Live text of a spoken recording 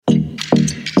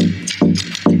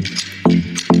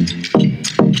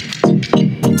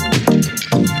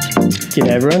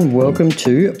everyone, welcome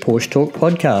to Porsche Talk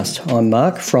Podcast. I'm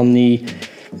Mark from the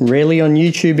rarely on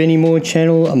YouTube anymore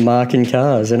channel Mark and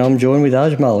Cars, and I'm joined with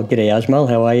Ajmal. G'day Ajmal,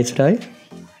 how are you today?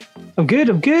 I'm good.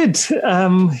 It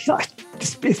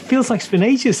feels like it's been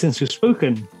ages since we've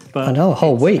spoken. But I know, a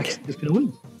whole week. It's been a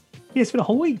week. Yeah, it's been a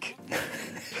whole week.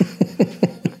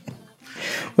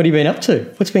 What have you been up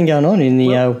to? What's been going on in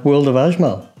the world of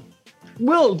Ajmal?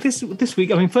 Well, this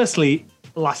week, I mean, firstly,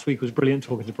 last week was brilliant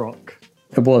talking to Brock.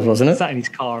 It was, wasn't it? Sat in his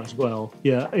car as well.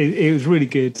 Yeah, it was really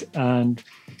good. And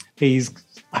he's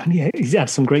had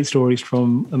some great stories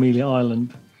from Amelia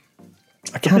Island.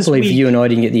 I can't believe you and I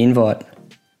didn't get the invite.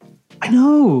 I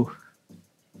know.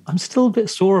 I'm still a bit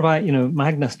sore about,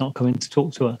 Magnus not coming to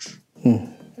talk to us.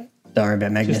 Don't worry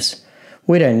about Magnus.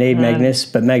 We don't need Magnus,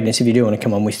 but Magnus, if you do want to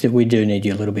come on, we do need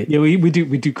you a little bit. Yeah, we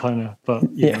do kind of,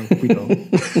 but we don't.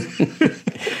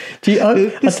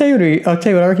 I'll tell you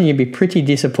what, I reckon you'd be pretty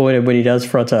disappointed when he does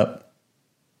front up.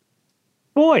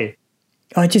 Boy.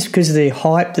 Just because of the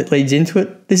hype that leads into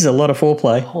it. This is a lot of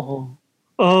foreplay.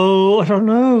 I don't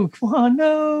know. Come on,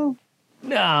 no.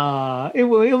 Nah,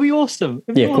 it'll be awesome.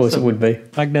 Of course it would be.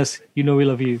 Magnus, we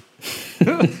love you.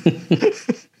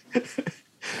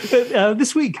 But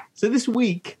this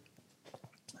week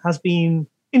has been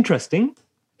interesting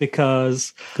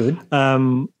because good.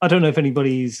 I don't know if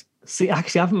anybody's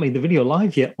actually I haven't made the video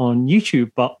live yet on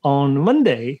YouTube, but on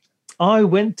Monday I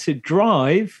went to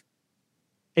drive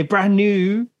a brand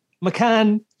new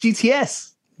Macan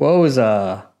GTS. What was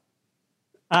at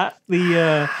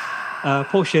the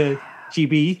Porsche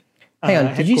GB. Hang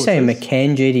on, did you say a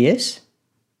Macan GTS?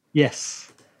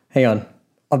 Yes. Hang on,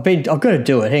 I've got to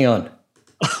do it. Hang on.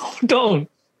 Don't.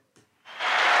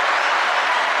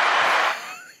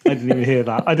 I didn't even hear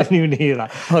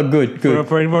that. Oh, good. For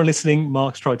everyone listening,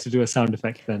 Mark's tried to do a sound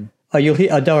effect then. Oh, you'll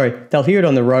hear. Don't worry. They'll hear it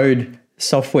on the road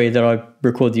software that I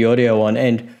record the audio on.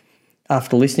 And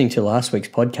after listening to last week's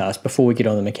podcast, before we get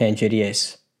on the Macan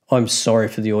GTS, I'm sorry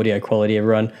for the audio quality,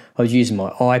 everyone. I was using my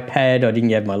iPad. I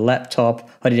didn't have my laptop.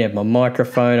 I didn't have my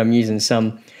microphone. I'm using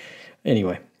some.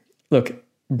 Anyway, look,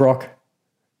 Brock.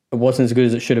 It wasn't as good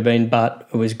as it should have been, but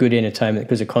it was good entertainment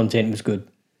because the content was good.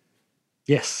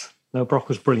 Yes. No, Brock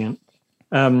was brilliant.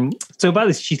 So about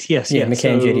this GTS.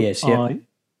 Macan GTS, yeah.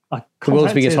 The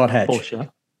world's biggest hot hatch.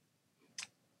 Porsche.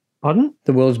 Pardon?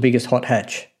 The world's biggest hot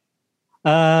hatch.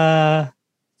 Yeah,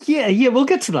 we'll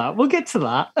get to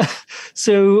that.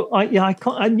 So, I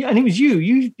can't, and it was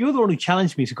you're the one who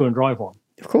challenged me to go and drive one.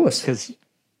 Of course. Because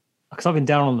I've been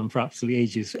down on them for absolutely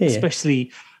ages,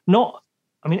 especially not...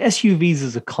 I mean, SUVs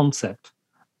as a concept,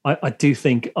 I do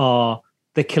think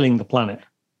they're killing the planet.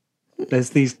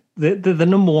 There's the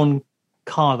number one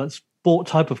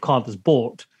type of car that's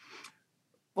bought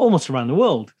almost around the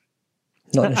world.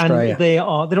 Not in Australia. And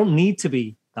they don't need to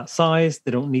be that size.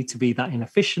 They don't need to be that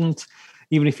inefficient.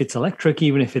 Even if it's electric,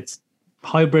 even if it's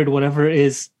hybrid, whatever it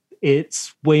is,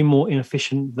 it's way more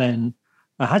inefficient than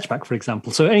a hatchback, for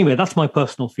example. So anyway, that's my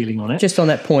personal feeling on it. Just on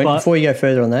that point, before you go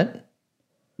further on that,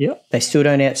 yeah, they still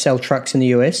don't outsell trucks in the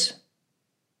US.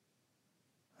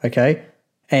 Okay.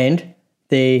 And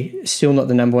they're still not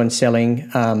the number one selling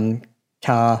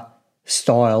car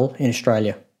style in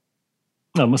Australia.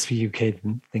 No, it must be a UK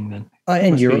thing then.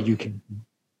 And Europe. UK.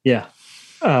 Yeah.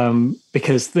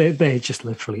 Because they're just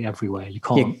literally everywhere. You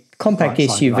can't. Yeah, compact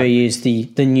SUV is the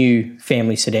new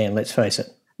family sedan, let's face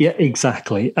it. Yeah,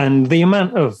 exactly. And the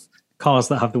amount of cars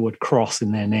that have the word cross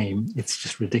in their name, it's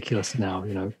just ridiculous now,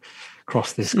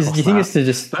 cross this, cross Do you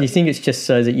think it's just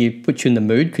so that you put you in the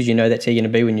mood because you know that's how you're going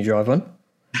to be when you drive one?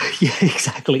 Yeah,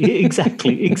 exactly.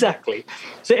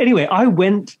 So anyway, I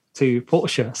went to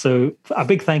Porsche. So a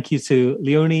big thank you to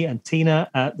Leonie and Tina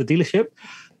at the dealership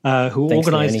who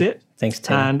organised it. Thanks,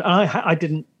 Tina. And I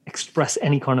didn't express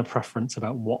any kind of preference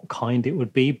about what kind it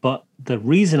would be, but the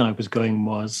reason I was going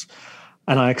was,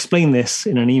 and I explained this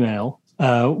in an email,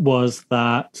 was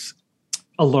that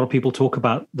a lot of people talk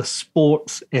about the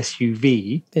sports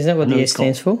SUV. Is that what the S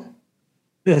stands for?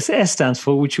 The S stands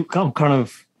for, which I'm kind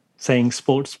of saying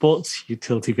sports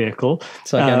utility vehicle.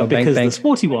 So because the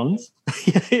sporty ones,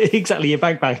 yeah, exactly, your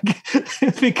bank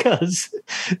because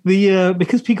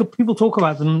people talk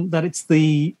about them that it's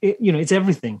it's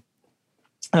everything.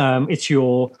 It's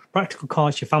your practical car,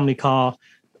 it's your family car,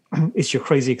 it's your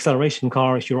crazy acceleration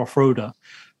car, it's your off-roader.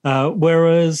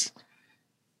 Whereas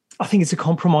I think it's a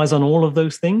compromise on all of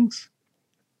those things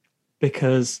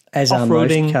because as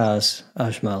off-roading, most cars,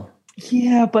 Ajmal.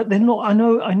 Yeah, but they're not. I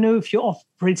know if you're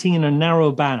operating in a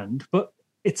narrow band, but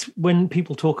it's when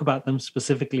people talk about them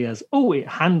specifically as, it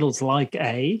handles like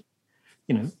the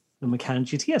Macan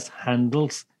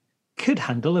GTS could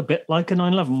handle a bit like a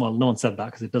 911. Well, no one said that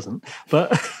because it doesn't.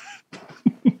 But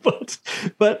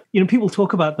But people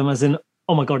talk about them as in,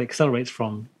 oh my god, it accelerates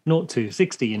from 0 to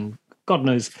 60 in God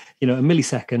knows, a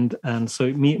millisecond, and so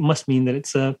it must mean that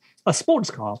it's a sports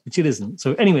car, which it isn't.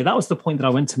 So anyway, that was the point that I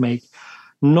went to make,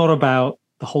 not about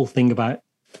the whole thing about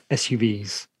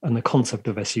SUVs and the concept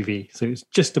of SUV. So it's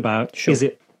just about, is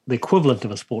it the equivalent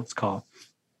of a sports car?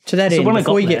 To that end,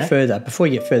 before you get further,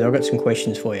 I've got some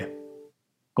questions for you.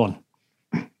 Go on.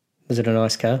 Was it a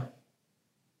nice car?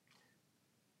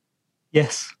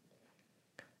 Yes.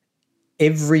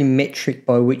 Every metric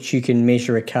by which you can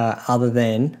measure a car other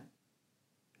than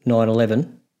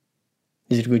 911,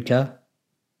 is it a good car?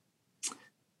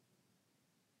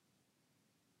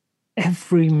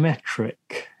 Every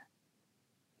metric.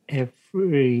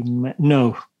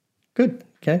 No. Good.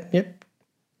 Okay. Yep.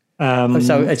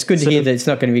 So it's good to hear that it's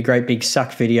not going to be a great big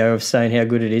suck video of saying how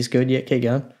good it is. Good. Yeah, keep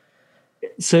going.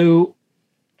 So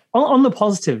on the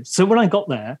positive, so when I got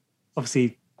there,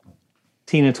 obviously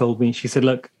Tina told me, she said,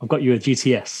 look, I've got you a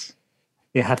GTS.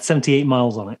 It had 78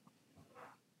 miles on it.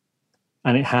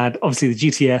 And it had, obviously the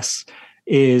GTS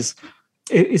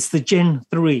it's the Gen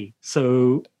 3.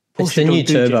 So it's the new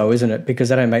turbo, isn't it? Because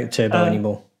they don't make the turbo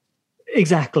anymore.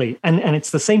 Exactly. And it's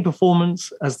the same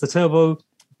performance as the turbo,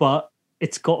 but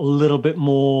it's got a little bit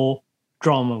more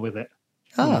drama with it.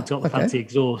 It's got the fancy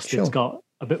exhaust. Sure. It's got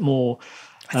a bit more.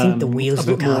 I think the wheels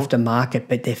look aftermarket,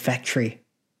 but they're factory.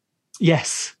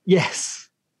 Yes.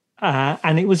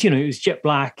 And it was, it was jet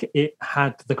black. It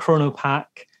had the chrono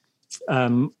pack.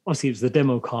 Obviously, it was the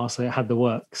demo car, so it had the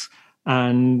works.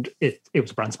 And it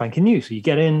was brand spanking new. So you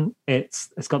get in, it's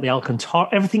got the Alcantara.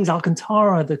 Everything's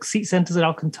Alcantara. The seat centers are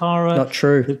Alcantara. Not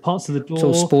true. The parts of the door. It's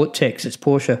all Sport Techs. It's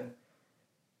Porsche.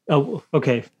 Oh,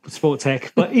 okay. Sport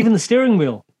Tech. But even the steering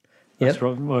wheel. Yep.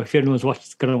 Well, if anyone's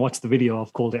going to watch the video,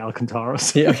 I've called it Alcantara.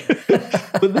 So. Yeah.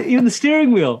 But even the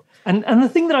steering wheel. And the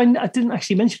thing that I didn't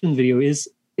actually mention in the video is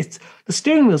the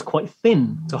steering wheel is quite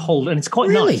thin to hold, and it's quite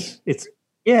nice. It's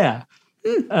but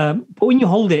when you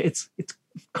hold it, it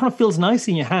kind of feels nice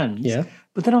in your hands. Yeah.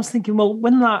 But then I was thinking, well,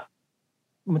 when that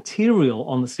material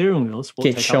on the steering wheel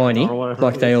gets shiny,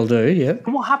 like they all do, yeah.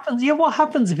 What happens? Yeah, what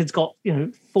happens if it's got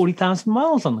 40,000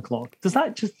 miles on the clock? Does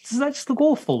that just look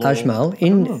awful? Ajmal,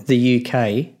 in the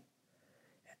UK,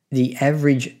 the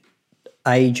average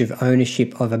age of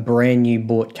ownership of a brand new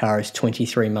bought car is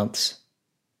 23 months.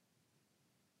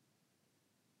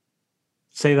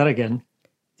 Say that again.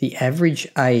 The average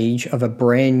age of a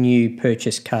brand new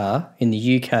purchased car in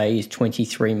the UK is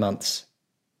 23 months.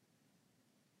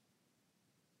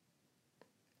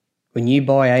 When you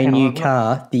buy a new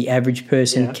car, the average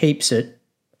person keeps it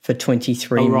for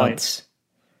 23 months.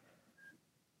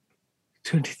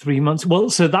 23 months. Well,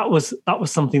 so that was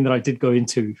something that I did go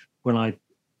into when I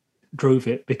drove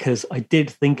it, because I did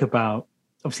think about,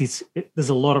 obviously there's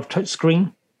a lot of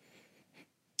touchscreen.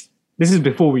 This is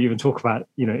before we even talk about,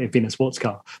 it being a sports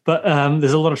car, but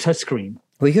there's a lot of touchscreen.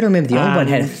 Well, you got to remember the old one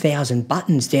had 1,000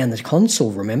 buttons down the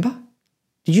console, remember?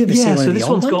 Did you ever see one of the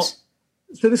old ones?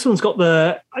 So this one's got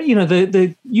the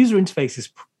user interface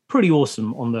is pretty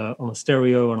awesome on the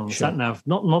stereo and on the sat nav.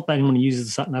 Not that anyone uses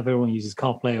the sat nav, everyone uses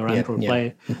CarPlay or Android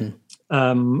Play.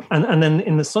 Mm-hmm. And then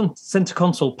in the center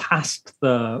console, past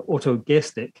the auto gear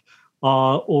stick,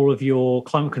 are all of your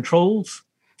climate controls,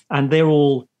 and they're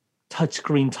all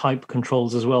touchscreen type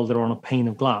controls as well. They're on a pane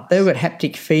of glass. They've got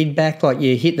haptic feedback, like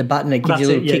you hit the button, it gives you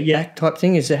a little kickback type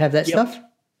thing. Does it have that stuff?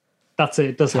 That's it.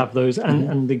 It does have those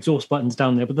and the exhaust buttons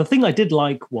down there. But the thing I did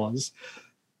like was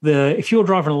if you're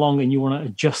driving along and you want to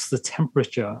adjust the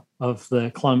temperature of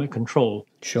the climate control,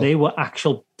 they were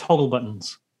actual toggle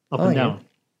buttons up and down.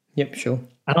 Yep, sure.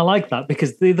 And I like that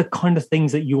because they're the kind of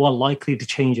things that you are likely to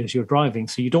change as you're driving.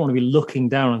 So you don't want to be looking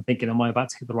down and thinking, am I about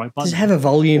to hit the right button? Does it have a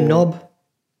volume knob?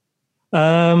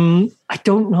 I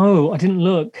don't know. I didn't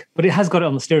look, but it has got it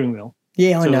on the steering wheel.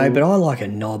 Yeah, I know, but I like a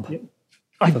knob. Yeah.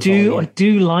 I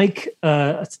do like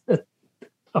a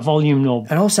volume knob.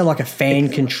 And also like a fan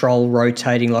control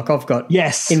rotating. Like I've got,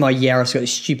 in my Yaris, I've got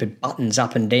these stupid buttons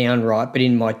up and down, right? But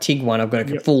in my TIG one, I've got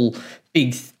a full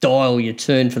big dial you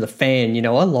turn for the fan. I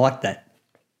like that.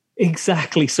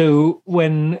 Exactly. So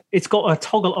when it's got a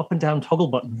toggle up and down toggle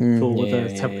button for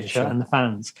the temperature and the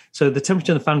fans. So the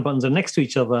temperature and the fan buttons are next to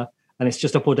each other and it's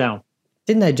just up or down.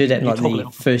 Didn't they do that in like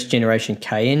the first generation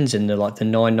Cayennes and the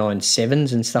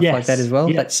 997s and stuff like that as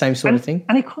well? That same sort of thing.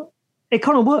 And it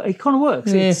kind of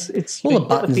works. Yeah. It's all the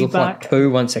buttons look like poo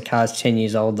once a car's 10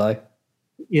 years old, though.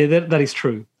 Yeah, that is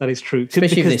true. That is true.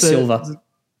 Especially if they're silver.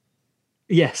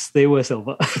 Yes, they were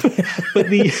silver. but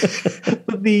the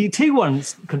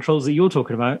T1 controls that you're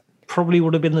talking about, probably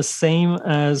would have been the same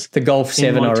as the Golf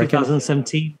 7, I reckon.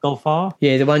 2017 Golf R.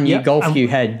 Yeah, the one Golf you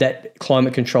had, that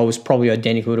climate control was probably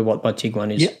identical to what my TIG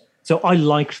one is. Yeah. So I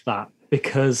liked that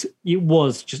because it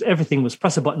was just everything was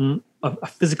press a button, a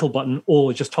physical button,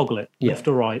 or just toggle it left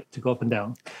or right to go up and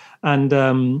down.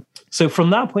 And so from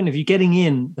that point of view, getting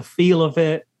in, the feel of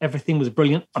it, everything was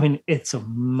brilliant. I mean, it's a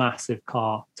massive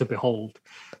car to behold.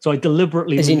 So I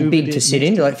deliberately as in big to sit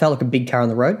in, like it felt like a big car on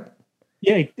the road.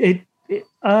 Yeah,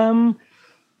 on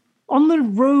the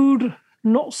road,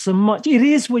 not so much. It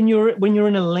is when you're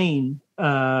in a lane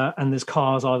and there's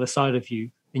cars either side of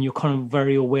you, and you're kind of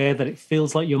very aware that it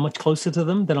feels like you're much closer to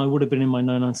them than I would have been in my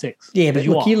 996. Yeah, but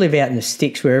look, you live out in the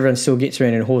sticks where everyone still gets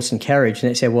around in a horse and carriage, and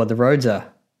that's how wide the roads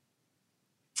are.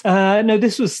 No,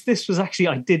 this was actually,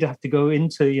 I did have to go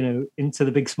into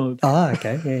the Big Smoke. Ah,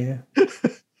 okay, yeah.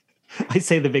 I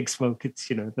say the Big Smoke. It's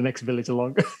the next village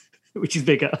along, which is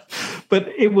bigger. But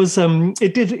it was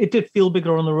it did feel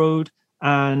bigger on the road,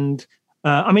 and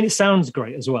I mean it sounds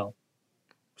great as well.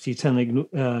 So you turn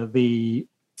the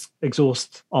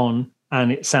exhaust on,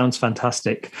 and it sounds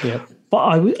fantastic. Yeah. But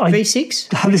I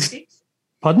V6. Have this.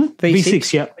 Pardon?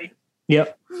 V6. Yeah.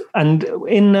 And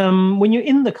when you're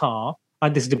in the car, I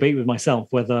had this debate with myself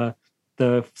whether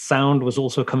the sound was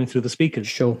also coming through the speakers.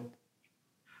 Sure.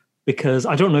 Because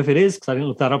I don't know if it is, because I didn't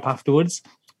look that up afterwards,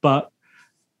 but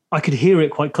I could hear it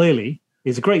quite clearly.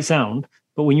 It's a great sound,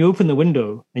 but when you open the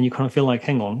window and you kind of feel like,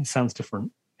 hang on, it sounds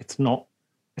different. It's not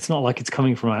like it's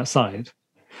coming from outside.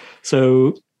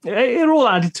 So it all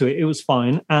added to it. It was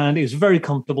fine, and it was very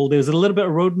comfortable. There was a little bit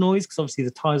of road noise because obviously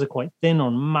the tires are quite thin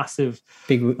on massive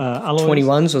big alloys.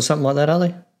 21s or something like that, are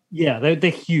they? Yeah,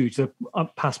 they're huge. They're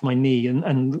up past my knee,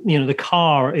 and the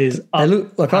car is. They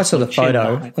look like I saw the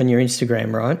photo on your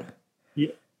Instagram, right? Yeah,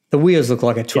 the wheels look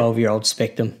like a 12-year-old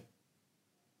Spectrum.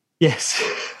 Yes,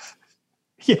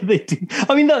 yeah, they do.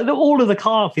 I mean, all of the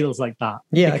car feels like that.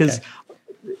 Yeah, because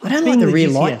I don't like the rear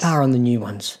light bar on the new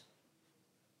ones.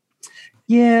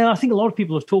 Yeah, I think a lot of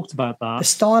people have talked about that. The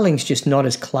styling's just not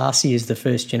as classy as the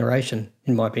first generation,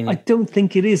 in my opinion. I don't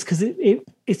think it is, because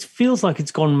it feels like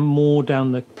it's gone more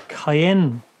down the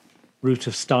Cayenne route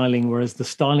of styling, whereas the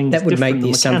styling that would make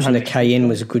the assumption that Cayenne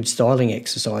was a good styling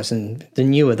exercise, and the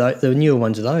newer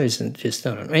ones are those, and just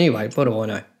I don't know. Anyway, what do I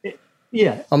know?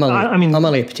 Yeah, I'm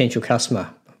only a potential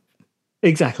customer.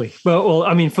 Exactly. Well,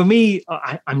 I mean, for me,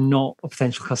 I'm not a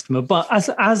potential customer, but as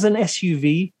an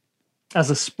SUV, as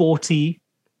a sports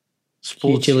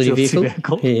utility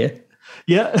vehicle.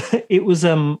 Yeah, it was.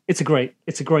 It's a great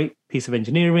piece of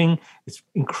engineering. It's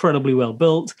incredibly well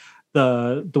built.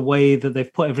 The way that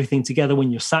they've put everything together,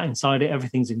 when you're sat inside it,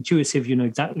 everything's intuitive. You know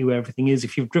exactly where everything is.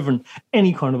 If you've driven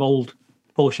any kind of old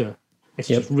Porsche, it's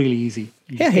just really easy.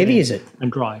 How heavy is it?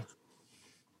 And drive.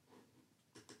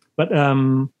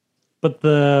 So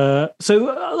a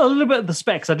little bit of the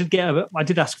specs. I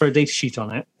did ask for a data sheet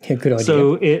on it. Yeah, good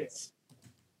idea.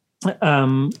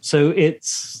 So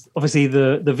it's obviously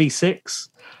the V6.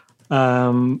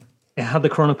 It had the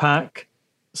Chronopack,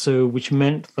 which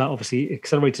meant that obviously it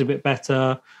accelerated a bit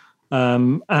better,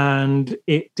 and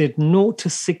it did 0 to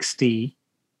 60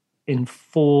 in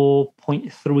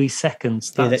 4.3 seconds.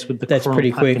 That's with the Chronopack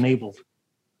pretty quick. Enabled.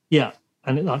 Yeah,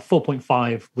 and like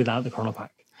 4.5 without the Chronopack.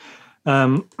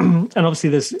 And obviously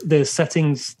there's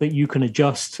settings that you can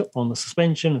adjust on the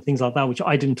suspension and things like that, which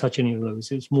I didn't touch any of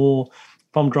those. It was more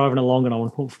if I'm driving along and I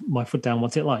want to put my foot down,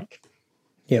 what's it like?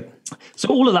 Yep. So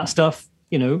all of that stuff,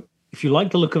 if you like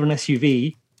the look of an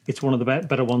SUV, it's one of the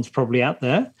better ones probably out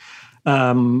there.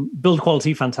 Build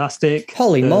quality, fantastic.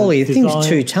 Holy moly, the thing's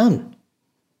 2 ton.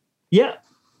 Yeah.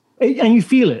 And you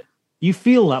feel it. You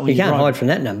feel that when you can't hide from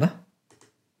that number.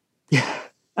 Yeah.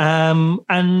 I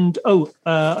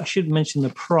should mention the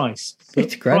price.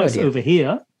 It's a great price idea. Over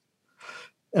here.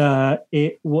 So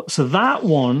that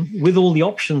one, with all the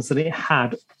options that it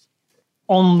had,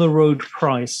 on the road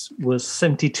price was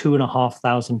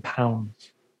 £72,500.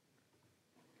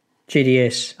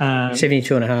 GDS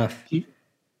 72.5.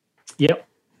 Yep,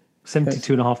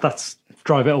 72.5. That's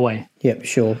drive it away. Yep,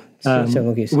 sure.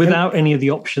 Without any of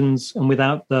the options and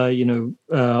without the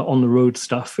on the road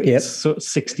stuff, it's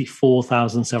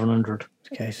 64,700.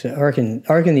 Okay, so I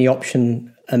reckon the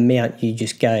option amount you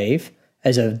just gave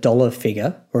as a dollar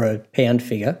figure or a pound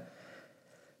figure,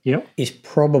 is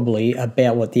probably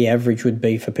about what the average would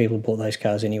be for people who bought those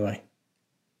cars anyway.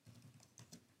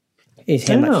 Is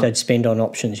how much they'd spend on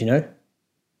options,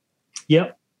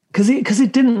 Yep, because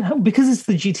it didn't, because it's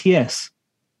the GTS.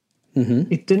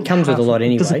 Mm-hmm. It didn't comes with a lot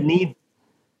anyway.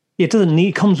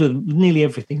 It comes with nearly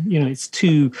everything. It's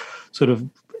 2 sort of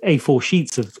A4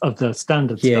 sheets of the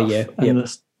standard stuff. Yeah.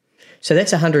 So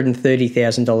that's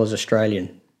 $130,000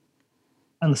 Australian.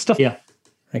 and the stuff. Yeah,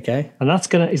 Okay. and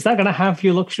is that gonna have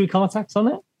your luxury car tax on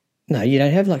it? No, you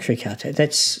don't have luxury car tax.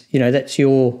 That's if you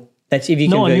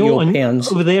No, convert your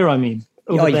pounds. over there. I mean,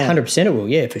 over there. 100% it will,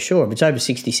 yeah, for sure. If it's over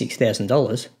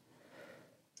 $66,000,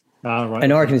 Ah, right.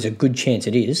 and I reckon there's a good chance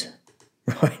it is,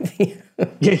 right?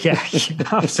 Yeah,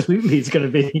 absolutely. It's going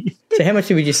to be. So how much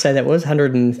did we just say that was?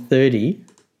 130.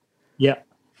 Yeah.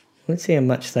 Let's see how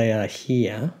much they are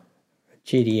here.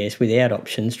 GDS without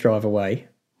options, drive away.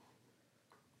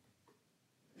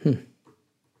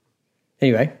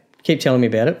 Anyway, keep telling me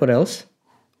about it. What else?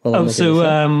 Well,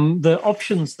 the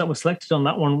options that were selected on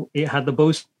that one, it had the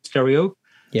Bose stereo.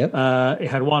 Yep. It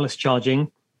had wireless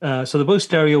charging. So the Bose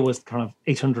stereo was kind of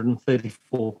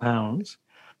 £834.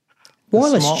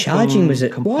 Wireless charging, was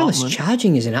it? Wireless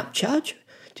charging is an upcharge?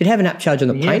 Did it have an upcharge on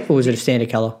the paint, or was it a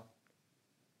standard colour?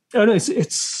 Oh no, it's.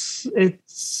 Is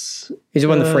it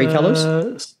one of the free colours?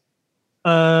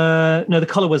 No,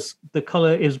 the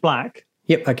colour is black.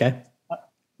 Yep. Okay.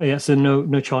 Yeah, so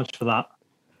no charge for that.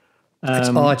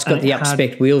 It's got the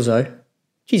up-spec wheels though.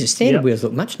 Geez, the standard wheels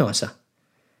look much nicer.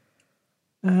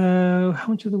 How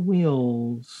much are the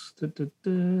wheels?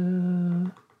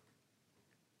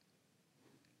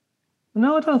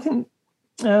 No, I don't think.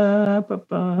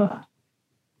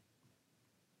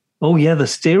 Oh yeah, the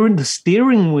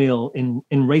steering wheel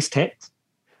in Race Tech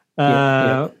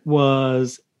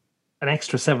was an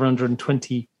extra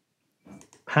 £720.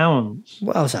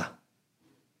 Wowza.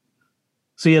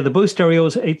 So yeah, the Bose stereo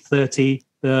was $830.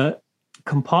 The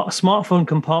smartphone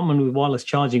compartment with wireless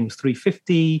charging was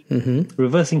 $350. Mm-hmm.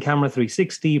 Reversing camera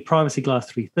 $360. Privacy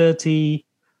glass $330.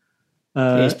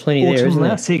 There's plenty there, isn't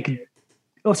there?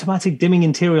 Automatic dimming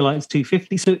interior lights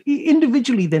 $250. So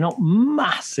individually, they're not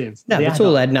massive. No, it's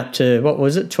all adding up to, what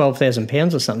was it,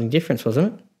 £12,000 or something difference,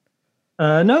 wasn't it?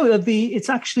 No, it's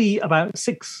actually about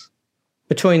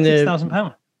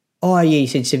 £6,000. Oh yeah, you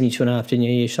said 72.5, didn't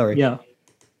you? Yeah, sorry. Yeah.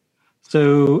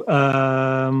 So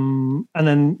and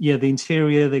then the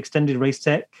interior, the extended Race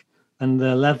Tech, and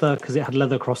the leather, because it had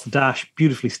leather across the dash,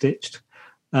 beautifully stitched.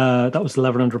 That was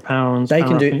 £1,100. They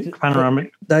can do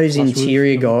panoramic. Those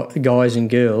interior guys and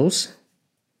girls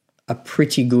are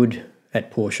pretty good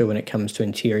at Porsche when it comes to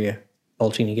interior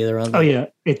bolting together, aren't they? Oh yeah,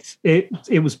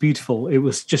 it was beautiful. It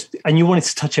was just, and you wanted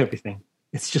to touch everything.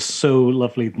 It's just so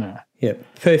lovely in there. Yeah,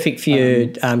 perfect for your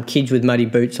kids with muddy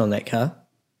boots on that car.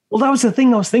 Well, that was the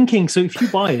thing I was thinking. So if you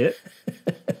buy it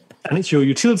and it's your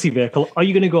utility vehicle, are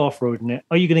you going to go off-road in it?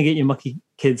 Are you going to get your mucky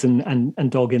kids and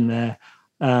dog in there?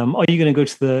 Are you going to go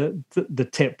to the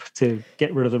tip to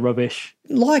get rid of the rubbish?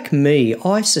 Like me,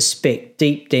 I suspect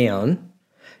deep down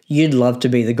you'd love to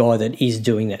be the guy that is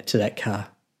doing that to that car.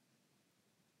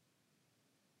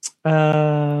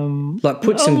 Like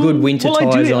put some good winter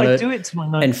tyres on it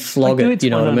and flog it, you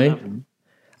know what I mean?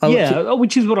 Yeah,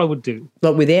 which is what I would do.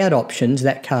 Like without options,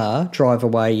 that car, drive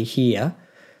away here,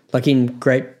 like in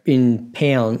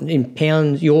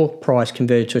pounds, your price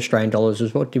converted to Australian dollars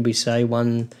was, what did we say,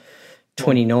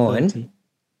 129?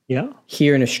 Yeah.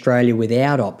 Here in Australia,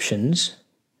 without options,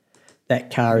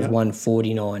 that car is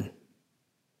 149.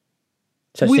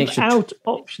 So it's without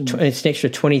options, it's an extra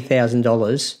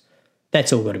 $20,000.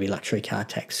 That's all got to be luxury car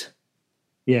tax.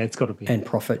 Yeah, it's got to be, and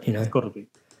profit. You know, it's got to be.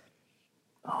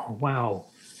 Oh wow,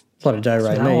 a lot of dough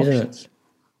right now, isn't it?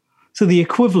 So the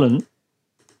equivalent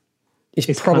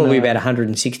is probably about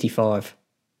 165.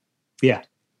 Yeah.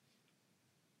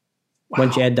 Wow.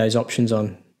 Once you add those options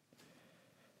on.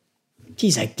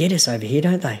 Geez, they get us over here,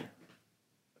 don't they?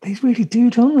 They really do,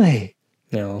 don't they?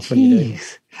 No, what do you do?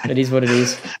 It is what it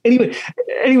is.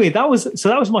 Anyway, that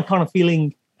was my kind of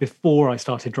feeling before I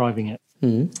started driving it.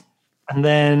 Mm. And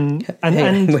then,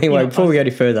 wait, before we go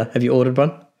any further, have you ordered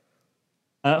one?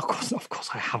 Of course,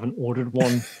 I haven't ordered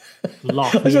one. I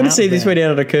just want to see this went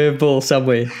out on a curveball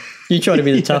somewhere. You trying to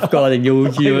be the tough guy, then you're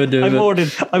doing it.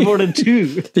 I've ordered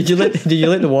two. Did you let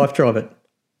the wife drive it?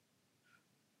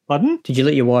 Pardon? Did you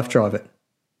let your wife drive it?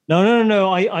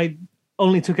 No. I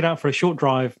only took it out for a short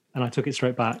drive and I took it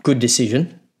straight back. Good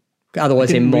decision. Otherwise,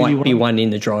 there might be one in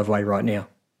the driveway right now.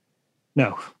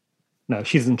 No,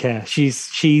 she doesn't care. She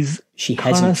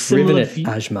hasn't driven it,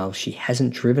 Ajmal. She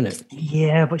hasn't driven it.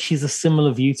 Yeah, but she's a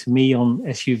similar view to me on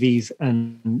SUVs,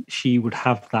 and she would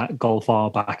have that Golf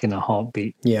R back in a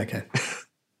heartbeat. Yeah, okay.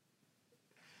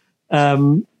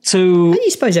 So do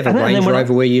you suppose you have a Range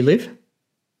Rover where you live?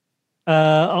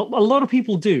 A lot of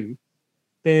people do.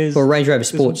 Or Range Rover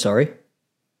Sport, sorry.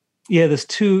 Yeah, there's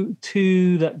two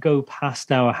that go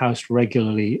past our house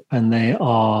regularly, and they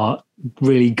are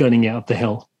really gunning it up the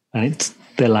hill, and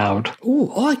they're loud.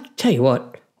 Oh, I tell you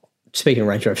what, speaking of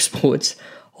Range Rover Sports,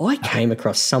 I came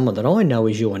across someone that I know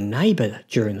is your neighbour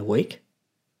during the week.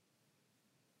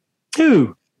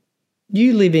 too.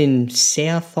 You live in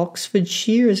South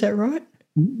Oxfordshire, is that right?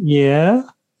 Yeah.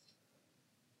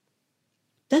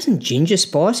 Doesn't Ginger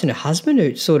Spice and her husband,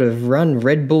 who sort of run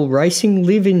Red Bull Racing,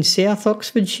 live in South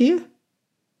Oxfordshire?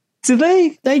 Do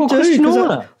they? They Well, do. Christian 'Cause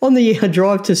Horner. on the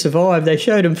Drive to Survive, they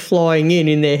showed them flying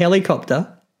in their helicopter,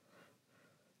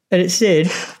 and it said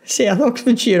South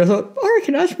Oxfordshire. I thought, I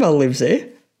reckon Ashmole lives there.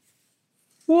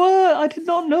 What? I did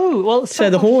not know. Well, So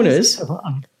the Horners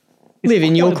live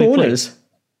in your quite a big place. corners.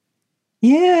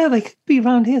 Yeah, they could be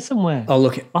around here somewhere. Oh,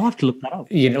 look, I'll have to look that up.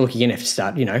 you're going to have to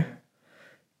start,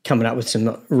 coming up with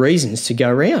some reasons to go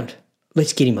around.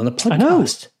 Let's get him on the podcast. I know.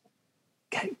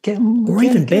 Get him, Or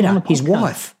get- even get him on better, the his podcast.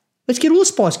 wife. Let's get all the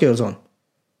Spice Girls on.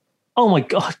 Oh my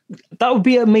God. That would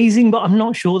be amazing, but I'm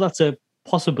not sure that's a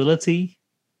possibility.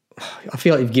 I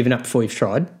feel like you've given up before you've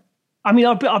tried. I mean,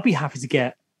 I'd be happy to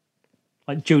get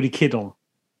like Jodie Kidd on.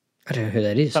 I don't know who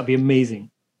that is. That'd be amazing.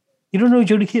 You don't know who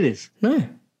Jodie Kidd is? No.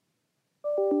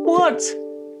 What?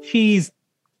 She's,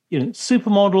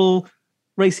 supermodel,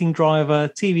 racing driver,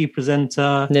 TV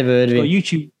presenter. Never heard of Got him.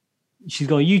 YouTube. She's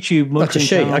got a YouTube That's a motoring she.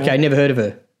 channel. Okay, never heard of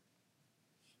her.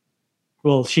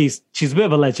 Well, she's a bit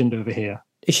of a legend over here.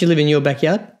 Does she live in your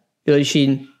backyard? Is she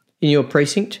in your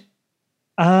precinct?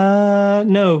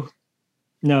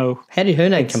 No. How did her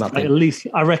name come up Like, then? at least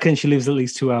I reckon she lives at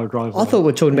least 2 hour drive. I thought we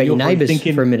were talking about your You're probably neighbours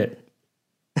thinking- for a minute.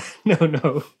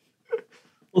 No.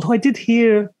 Although I did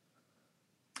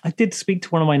speak to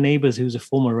one of my neighbours who's a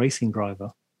former racing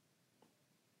driver.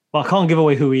 But I can't give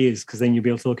away who he is because then you'll be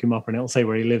able to look him up and it'll say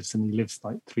where he lives, and he lives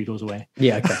like 3 doors away.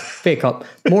 Yeah, okay. Fair cop.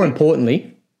 More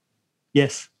importantly,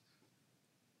 Yes.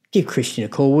 give Christian a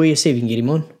call, will you? See if you can get him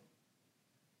on.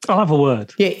 I'll have a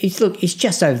word. Yeah, he's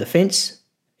just over the fence.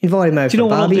 Invite him over Do you know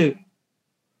for what I'll Barbie.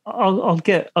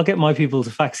 do? I'll get my people to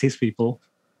fax his people,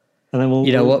 and then we'll.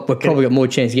 You know what? We've get- probably got more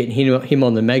chance of getting him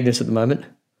on than Magnus at the moment.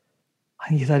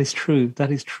 Yeah, that is true.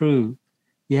 That is true.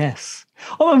 Yes.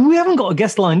 Oh, and we haven't got a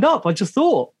guest lined up. I just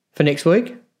thought. For next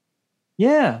week?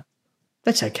 Yeah.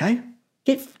 That's okay.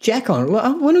 Get Jack on. When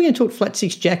are we going to talk to Flat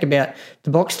Six Jack about the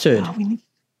box turd? Oh, we need.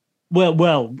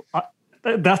 Well.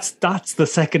 That's the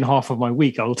second half of my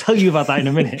week. I will tell you about that in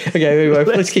a minute. Okay, anyway,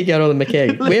 let's keep going on the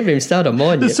mechanic. We haven't even started on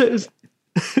mine yet.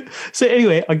 So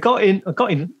anyway, I got in,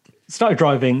 started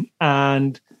driving,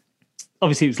 and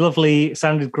obviously it was lovely. It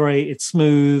sounded great. It's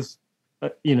smooth.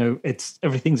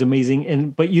 Everything's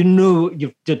amazing. But you're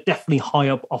definitely high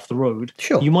up off the road.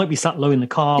 Sure. You might be sat low in the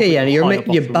car. but Yeah, you're high up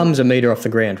off your the bum's road. a metre off the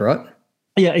ground, right?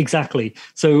 Yeah, exactly.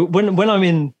 So when I'm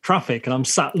in traffic and I'm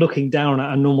sat looking down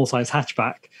at a normal size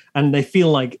hatchback, and they feel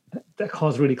like that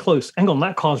car's really close. Hang on,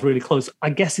 that car's really close. I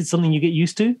guess it's something you get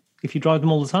used to if you drive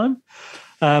them all the time.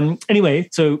 Anyway,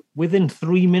 so within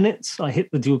 3 minutes, I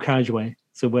hit the dual carriageway.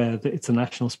 So where it's a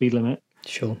national speed limit.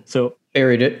 Sure. So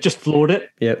Buried it. just floored it.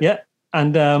 Yep. Yeah.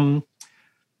 And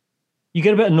you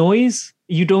get a bit of noise.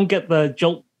 You don't get the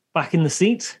jolt back in the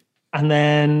seat. And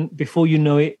then before you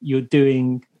know it, you're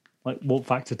doing like warp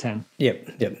factor 10.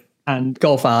 Yep. And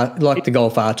Golf R, like the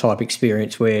Golf R type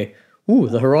experience where,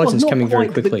 the horizon's not coming very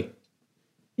quite, but- quickly.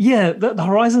 yeah, the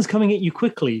horizon's coming at you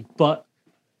quickly. But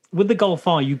with the Golf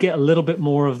R, you get a little bit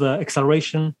more of the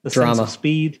acceleration, the sense Drama. of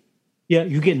speed. Yeah,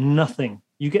 you get nothing.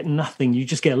 You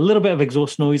just get a little bit of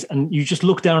exhaust noise, and you just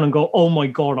look down and go, "Oh my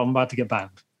God, I'm about to get banned."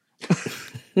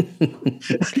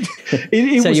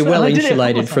 So you're well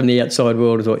insulated from the outside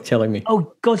world is what you're telling me.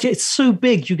 Oh God, yeah, it's so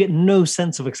big, you get no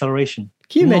sense of acceleration.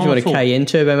 Can you imagine Not what a at all. KN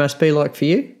turbo must be like for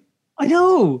you? I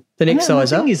know. The And next then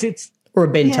size up? thing is, it's Or a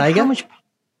Bentayga?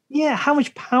 how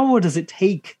much power does it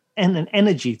take and an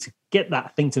energy to get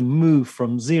that thing to move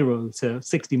from 0 to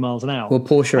 60 miles an hour? Well,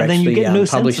 Porsche And then you actually get no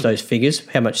sense published of- those figures,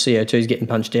 how much CO2 is getting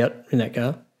punched out in that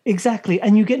car. Exactly,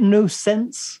 and you get no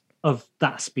sense of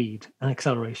that speed and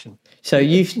acceleration. So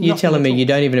you're nothing telling at me all. you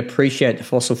don't even appreciate the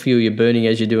fossil fuel you're burning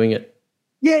as you're doing it.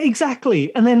 Yeah,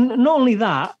 exactly. And then not only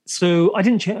that, so I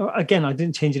didn't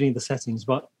change any of the settings,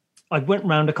 but I went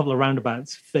round a couple of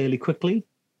roundabouts fairly quickly,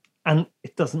 and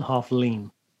it doesn't half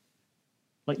lean.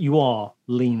 Like you are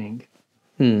leaning.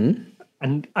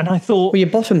 And I thought, Well, your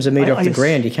bottom's a metre I off the ass-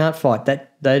 ground. You can't fight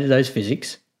those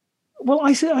physics. well,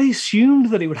 I assumed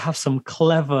that it would have some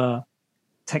clever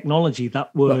technology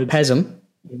that would, PASM.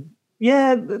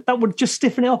 that would just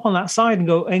stiffen it up on that side and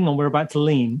go, hang on, we're about to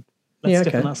lean. Let's Yeah,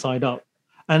 stiffen okay. that side up.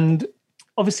 And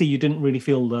obviously you didn't really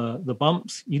feel the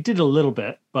bumps. You did a little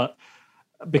bit, but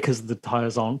because the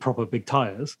tires aren't proper big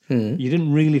tires, you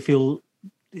didn't really felt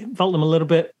them a little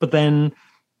bit. But then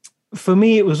for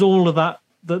me, it was all of that,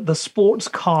 the sports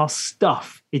car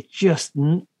stuff. It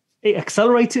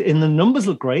accelerated, and the numbers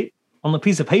look great. On the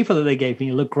piece of paper that they gave me,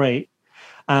 it looked great.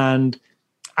 And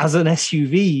as an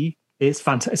SUV, It's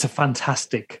It's a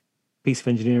fantastic piece of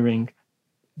engineering,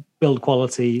 build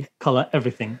quality, color,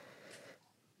 everything.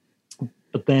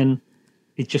 But then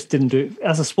it just didn't do it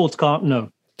as a sports car.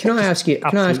 No. Can I ask you?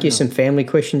 Can I ask you some family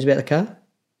questions about the car?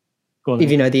 Go on,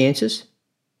 If you know the answers.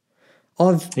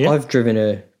 Yeah. I've driven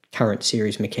a current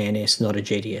series Macan S, not a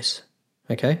GTS.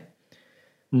 Okay.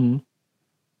 Mhm.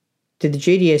 Did the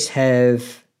GTS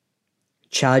have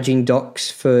charging docks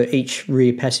for each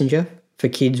rear passenger for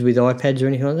kids with iPads or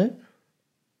anything like that?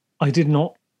 I did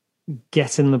not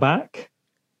get in the back,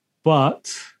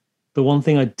 but the one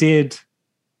thing I did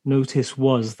notice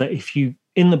was that if you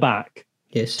in the back,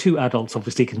 Yes. 2 adults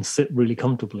obviously can sit really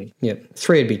comfortably. Yep.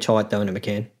 3 would be tight though in a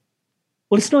Macan.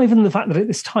 Well, it's not even the fact that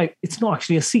it's tight. It's not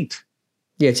actually a seat.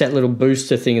 Yeah, it's that little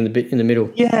booster thing in the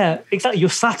middle. Yeah, exactly. You're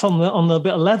sat on the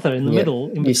bit of leather in the middle,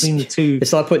 in between the two.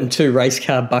 It's like putting 2 race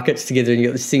car buckets together and you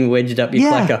got this thing wedged up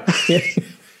your clacker.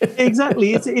 Yeah.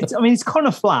 Exactly. It's. I mean, it's kind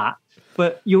of flat,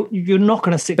 but you're not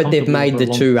going to sit. But they've comfortably made for the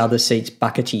a long 2 other seats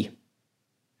buckety.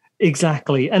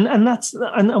 Exactly, and that's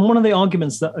and one of the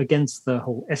arguments that against the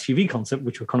whole SUV concept,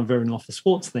 which we're kind of veering off the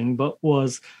sports thing, but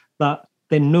was that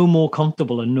they're no more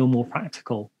comfortable and no more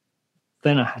practical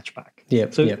than a hatchback.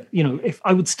 Yeah. So if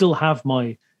I would still have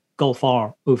my Golf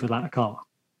R over that car,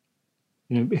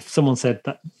 if someone said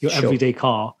that your everyday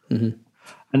car,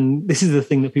 and this is the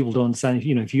thing that people don't understand.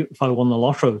 If I won the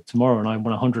lotto tomorrow and I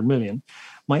won 100 million.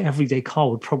 My everyday car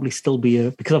would probably still be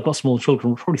because I've got small children,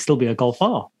 would probably still be a Golf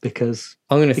R because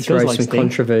I'm going to throw some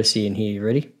controversy in here. You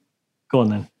ready? Go on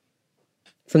then.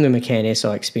 From the Macan S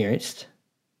I experienced,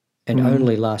 and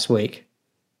only last week,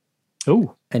 an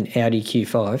Audi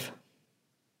Q5,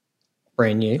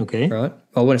 brand new. Okay. Right?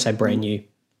 I want to say brand new,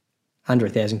 under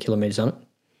 1,000 kilometres on it.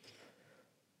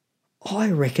 I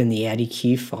reckon the Audi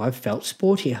Q5 felt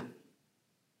sportier.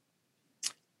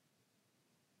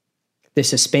 The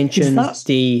suspension,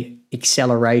 the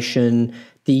acceleration,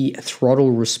 the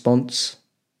throttle response,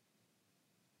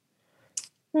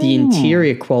 the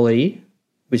interior quality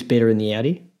was better in the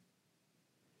Audi.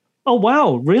 Oh,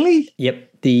 wow. Really? Yep.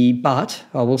 But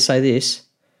I will say this,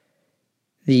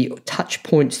 the touch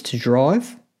points to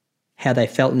drive, how they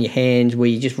felt in your hands, where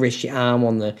you just rest your arm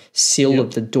on the sill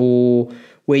of the door,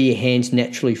 where your hands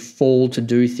naturally fall to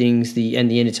do things, and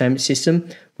the entertainment system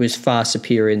was far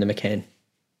superior in the Macan.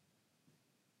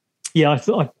 Yeah, I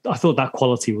thought that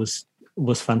quality was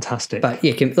fantastic. But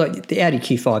yeah, like the Audi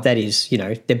Q5, that is,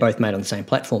 they're both made on the same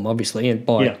platform, obviously, and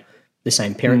by the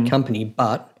same parent company.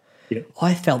 But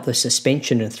I felt the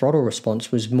suspension and throttle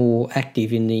response was more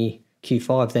active in the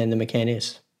Q5 than the Macan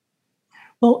S.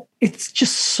 Well, it's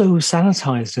just so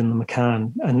sanitized in the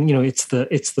Macan, and it's the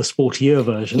sportier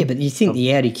version. Yeah, but you think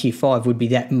the Audi Q5 would be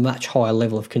that much higher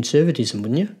level of conservatism,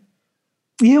 wouldn't you?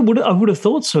 Yeah, I would have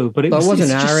thought so, but it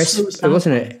wasn't RS. It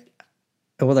wasn't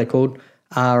what are they called?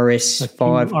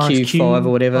 RS5, Q5 or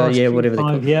whatever. RSQ5, whatever they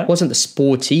called. Yeah. It wasn't the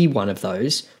sporty one of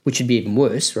those, which would be even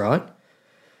worse, right?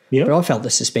 Yeah. But I felt the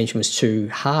suspension was too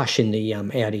harsh in the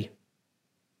Audi.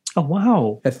 Oh,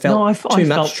 wow. It felt too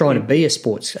much trying to be a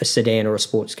sedan or a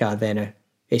sports car than a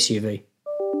SUV.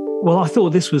 Well, I thought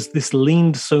this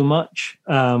leaned so much.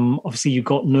 Obviously, you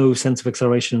got no sense of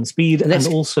acceleration and speed, and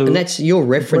that's your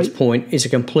reference point is a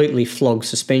completely flogged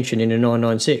suspension in a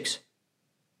 996.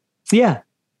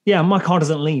 Yeah, my car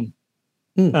doesn't lean,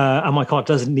 and my car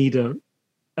doesn't need a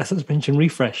suspension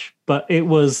refresh. But it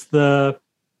was the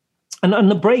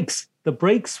brakes. The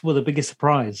brakes were the biggest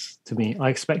surprise to me. I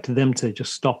expected them to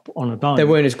just stop on a dime. They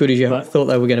weren't as good as you thought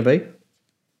they were going to be.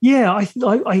 Yeah,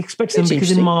 I expected them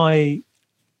because in my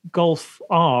Golf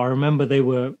R, I remember they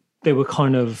were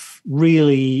kind of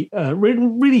really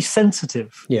really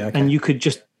sensitive. Yeah, okay. And you could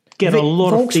just get a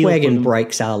lot of feel Volkswagen for them.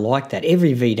 brakes are like that.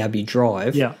 Every VW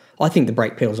drive. Yeah. I think the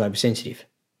brake pedal's oversensitive.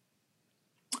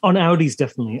 On Audis,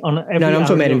 definitely. I'm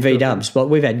talking about in VWs. But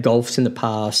we've had Golfs in the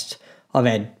past. I've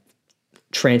had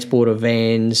transporter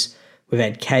vans. We've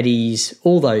had caddies.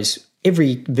 All those.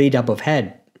 Every VW I've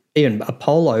had, even a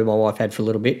Polo my wife had for a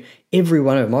little bit, every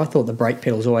one of them, I thought the brake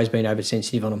pedal's always been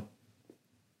oversensitive on them.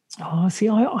 Oh, see,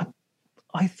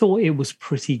 I thought it was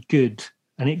pretty good.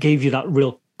 And it gave you that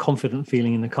real confident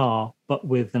feeling in the car. But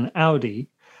with an Audi,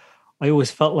 I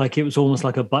always felt like it was almost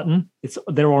like a button.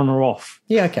 They're on or off.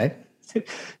 Yeah, okay. So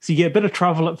you get a bit of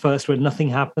travel at first where nothing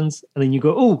happens, and then you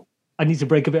go, "Oh, I need to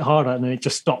brake a bit harder," and then it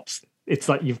just stops. It's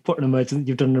like you've done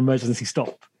an emergency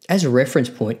stop. As a reference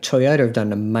point, Toyota have done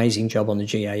an amazing job on the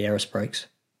GA Yaris brakes.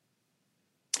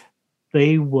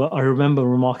 I remember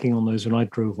remarking on those when I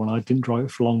drove one. I didn't drive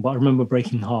it for long, but I remember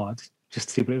braking hard just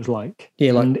to see what it was like.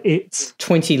 Yeah, like and it's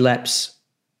 20 laps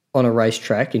on a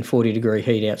racetrack in 40-degree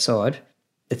heat outside.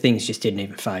 The things just didn't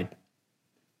even fade.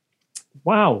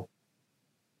 Wow.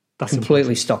 That's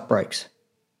completely stock brakes.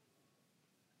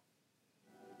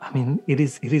 I mean, it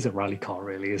is a rally car,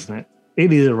 really, isn't it?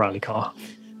 It is a rally car.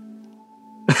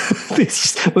 It's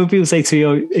just, when people say to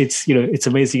you, it's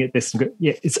amazing at this, and go,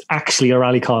 yeah, it's actually a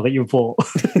rally car that you bought.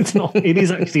 It's not. It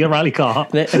is actually a rally car,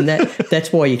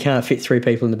 that's why you can't fit 3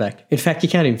 people in the back. In fact, you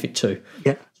can't even fit 2.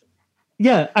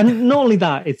 Yeah, and not only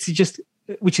that, it's just,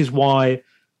 which is why,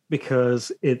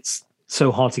 because it's so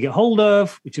hard to get hold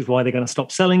of, which is why they're going to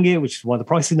stop selling it, which is why the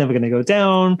price is never going to go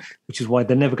down, which is why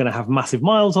they're never going to have massive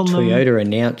miles on them. Toyota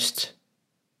announced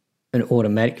an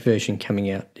automatic version coming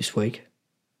out this week.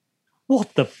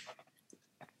 What the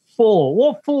for?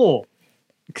 What for?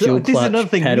 Dual clutch,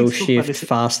 paddle shift,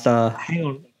 faster.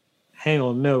 Hang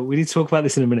on. No, we need to talk about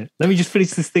this in a minute. Let me just finish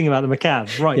this thing about the Macan.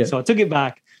 Right. Yeah. So I took it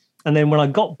back. And then when I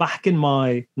got back in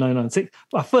my 996,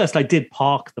 well, first I did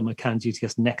park the Macan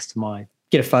GTS next to my.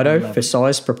 Get a photo 11. For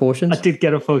size, proportions? I did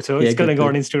get a photo. It's going to go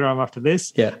on Instagram after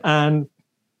this. Yeah. And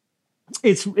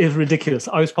it's ridiculous.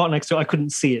 I was parked next to it. I couldn't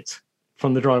see it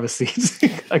from the driver's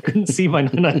seat. I couldn't see my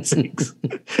 996.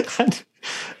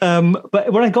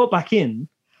 But when I got back in,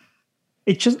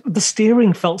 the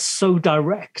steering felt so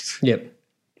direct. Yep.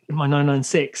 In my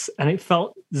 996, and it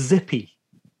felt zippy.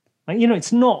 Like,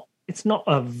 it's not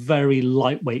a very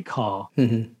lightweight car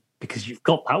because you've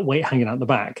got that weight hanging out the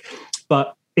back,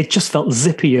 but it just felt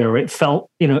zippier. It felt,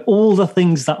 all the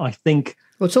things that I think.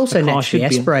 Well, it's also naturally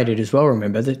aspirated as well.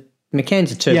 Remember, the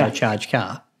Macan's a turbocharged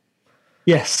car.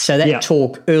 Yes. So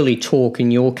that early torque in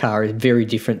your car is very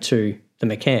different to the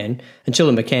Macan until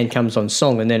the Macan comes on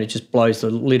song, and then it just blows the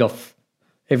lid off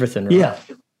everything. Right? Yeah.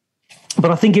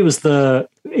 But I think it was the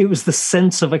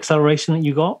sense of acceleration that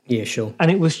you got. Yeah, sure. And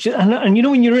it was just, and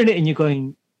when you're in it and you're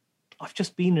going, I've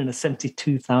just been in a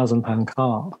 £72,000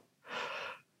 car,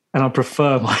 and I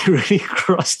prefer my really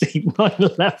crusty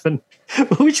 911,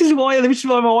 which is why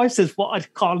my wife says, "Well, I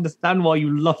can't understand why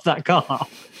you love that car."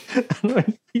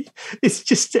 It's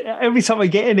just every time I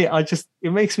get in it,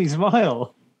 it makes me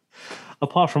smile.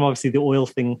 Apart from obviously the oil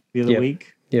thing the other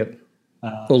week. Yep.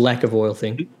 Or lack of oil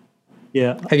thing.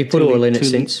 Yeah. Have you put oil in it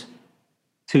since?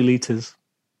 2 litres.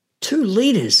 2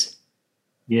 litres?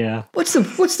 Yeah. What's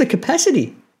the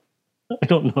capacity? I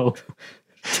don't know.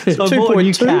 So I bought a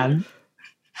new can.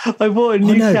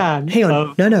 Hang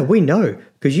on. No, we know.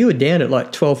 Because you were down at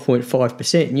like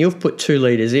 12.5% and you've put 2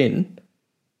 litres in.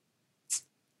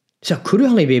 So it could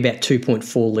only be about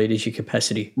 2.4 litres your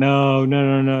capacity. No.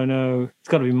 It's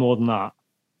got to be more than that.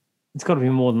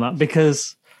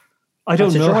 Because I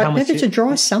don't know how much. It's a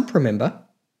dry sump, remember?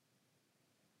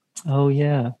 Oh,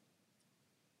 yeah.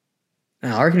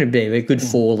 I reckon it'd be a good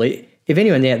 4 litre. If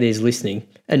anyone out there is listening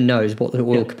and knows what the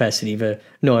oil capacity of a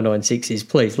 996 is,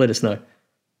 please let us know.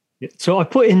 Yeah. So I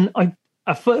put in,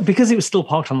 because it was still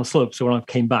parked on the slope, so when I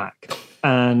came back,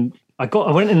 and I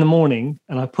went in the morning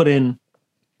and I put in,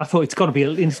 I thought it's got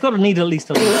to need at least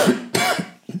a litre.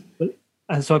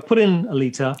 And so I put in a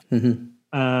litre, and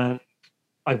I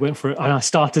went for it, and I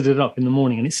started it up in the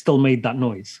morning, and it still made that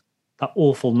noise, that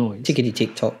awful noise. Tickety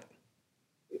tick tock.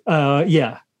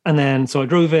 Yeah. And then, so I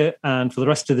drove it, and for the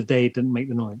rest of the day, it didn't make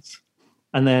the noise.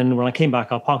 And then when I came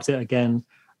back, I parked it again,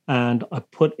 and I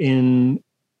put in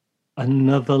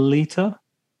another litre.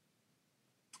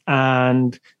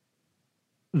 And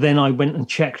then I went and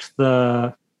checked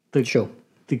the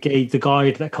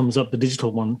guide that comes up, the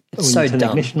digital one. It's so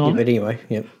dumb. But anyway,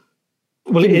 yep.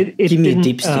 Well, give me a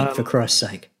dipstick for Christ's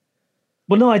sake.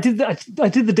 Well, no, I did the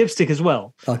dipstick as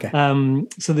well. Okay.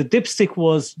 So the dipstick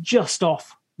was just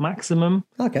off maximum.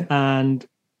 Okay. And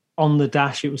on the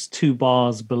dash, it was 2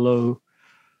 bars below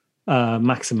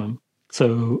maximum.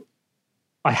 So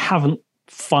I haven't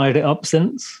fired it up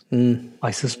since.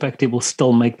 I suspect it will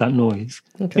still make that noise.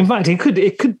 Okay. In fact, it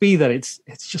could be that it's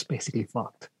just basically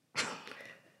fucked.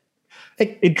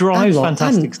 It drives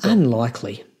fantastic stuff.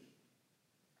 Unlikely.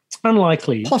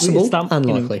 Possible.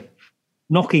 Unlikely.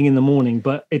 Knocking in the morning,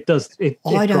 but it does. It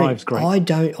drives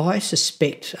great. I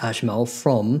suspect, Ajmal,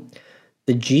 from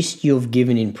the gist you've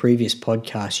given in previous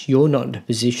podcasts, you're not in a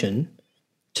position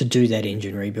to do that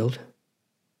engine rebuild.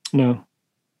 No.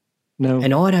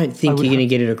 And I don't think you're going to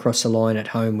get it across the line at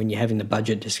home when you're having the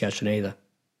budget discussion either.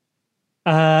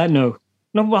 No.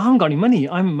 Well, I haven't got any money.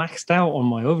 I'm maxed out on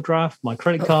my overdraft, my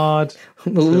credit card.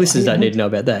 Well, listeners don't need to know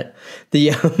about that.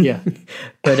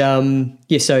 But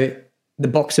so the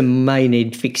Boxer may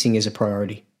need fixing as a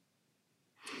priority.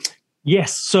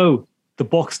 Yes. So the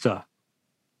Boxster.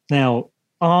 Now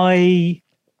I've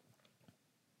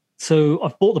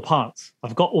bought the parts.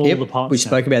 I've got all the parts. We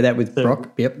spoke about that with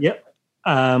Brock. Yep.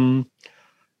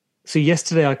 So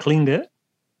yesterday I cleaned it.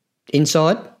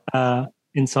 Inside?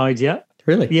 Inside, yeah.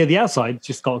 Really? Yeah, the outside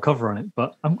just got a cover on it.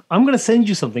 But I'm going to send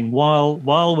you something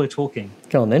while we're talking,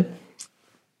 Go on then.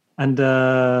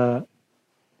 and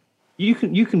you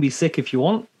can be sick if you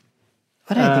want.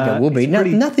 I don't think I will be. it's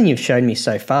pretty- Nothing you've shown me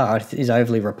so far is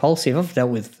overly repulsive. I've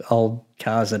dealt with old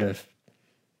cars that have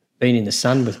been in the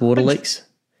sun with water leaks.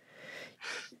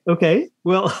 Okay,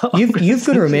 well, You've got to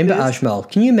send you remember, this. Ajmal,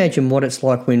 can you imagine what it's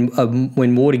like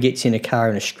when water gets in a car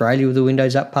in Australia with the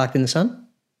windows up parked in the sun?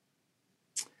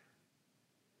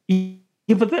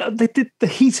 Yeah, but the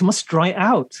heat must dry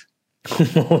out.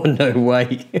 Oh, no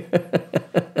way.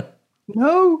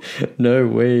 No. No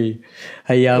way.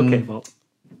 Hey, Okay, well,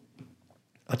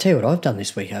 I'll tell you what I've done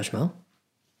this week, Ajmal.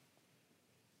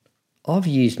 I've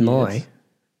used my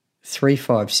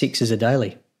 356 as a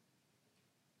daily.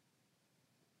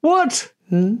 what?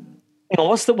 Hang on,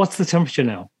 what's the temperature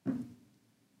now? What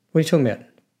are you talking about?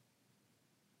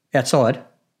 Outside?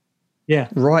 Yeah,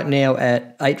 Right now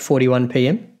at 8:41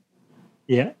 p.m,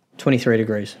 yeah. 23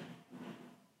 degrees.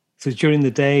 So during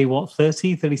the day, what,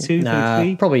 30, 32, Nah,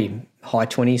 33? probably high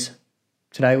 20s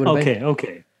today would have been.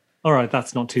 Okay. All right,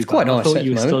 that's not too bad. quite nice I thought at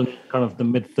you the were still moment. in kind of the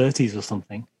mid-30s or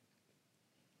something.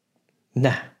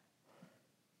 Nah.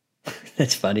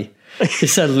 That's funny.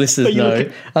 Just so the listeners you know,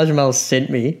 look Ajmal sent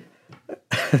me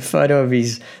a photo of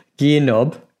his gear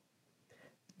knob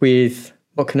with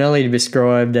what can only be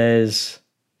described as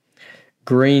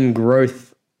green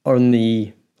growth on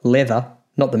the leather,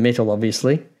 not the metal,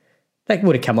 obviously. That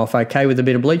would have come off okay with a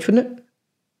bit of bleach, wouldn't it?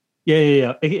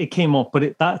 Yeah. It came off,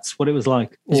 but that's what it was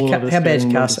like. All of us How bad is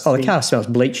going car? with the Oh, the seat. car smells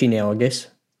bleachy now, I guess.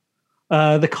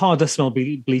 The car does smell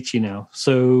bleachy now.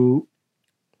 So,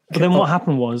 but then what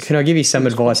happened was, Can I give you some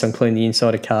advice on cleaning the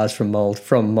inside of cars from mold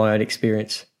from my own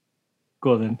experience?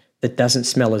 go on then. That doesn't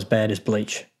smell as bad as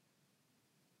bleach.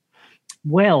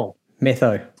 Well,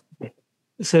 Metho.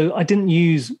 so I didn't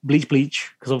use bleach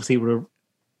because obviously it would have,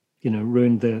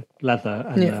 ruined the leather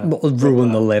and Yeah,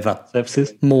 ruin the leather.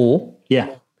 surfaces. More.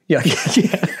 Yeah. Yeah.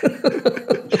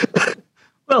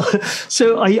 Well,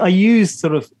 so I used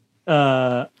sort of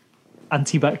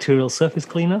antibacterial surface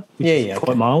cleaner, which is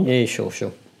quite mild. Yeah, sure.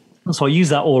 So I use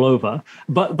that all over.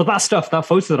 But that stuff, that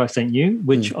photo that I sent you,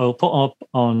 which I'll put up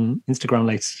on Instagram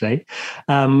later today,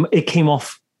 it came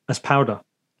off as powder.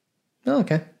 Oh,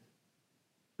 okay.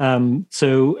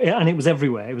 So and it was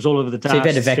everywhere. It was all over the dash. So you've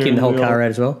had to vacuum the whole car out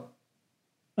as well?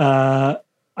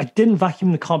 I didn't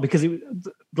vacuum the car because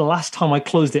the last time I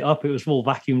closed it up, it was all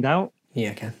vacuumed out.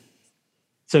 Yeah, okay.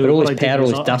 So But all what this I did powder, all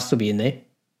was this dust will be in there.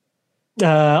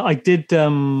 I did.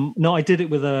 No, I did it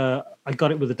with I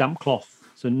got it with a damp cloth,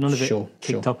 so none of it Sure.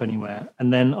 kicked up anywhere.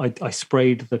 And then I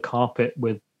sprayed the carpet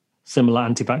with similar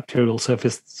antibacterial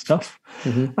surface stuff,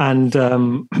 and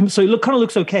so it kind of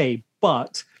looks okay.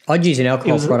 But I'd use an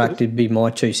alcohol was- product to be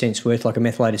my 2 cents worth, like a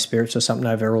methylated spirits or something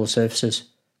over all the surfaces,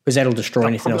 because that'll destroy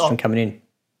anything else from coming in.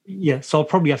 yeah, so I'll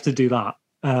probably have to do that.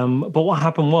 But what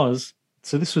happened was,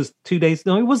 so this was 2 days.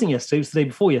 No, it wasn't yesterday. It was the day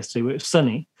before yesterday. Where it was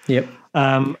sunny. Yep.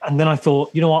 And then I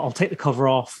thought, you know what? I'll take the cover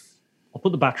off. I'll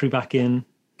put the battery back in.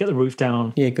 Get the roof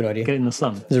down. Yeah, good idea. Get it in the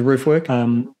sun. Does the roof work?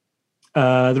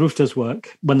 The roof does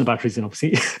work when the battery's in,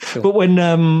 obviously.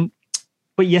 But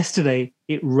but yesterday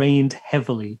it rained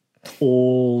heavily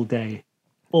all day.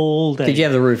 Did you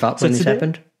have the roof up So when this today-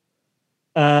 happened?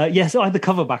 Yes, I had the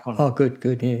cover back on. Oh, good.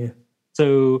 Yeah.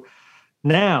 So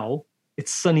now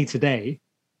it's sunny today,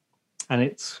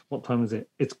 and what time is it?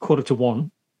 It's 1:45.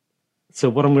 So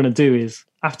what I'm going to do is,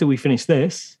 after we finish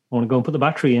this, I want to go and put the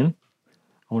battery in.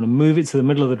 I want to move it to the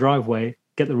middle of the driveway,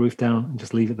 get the roof down, and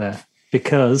just leave it there.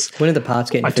 Because When are the parts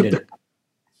getting I took fitted?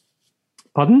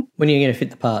 pardon? When are you going to fit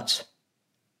the parts?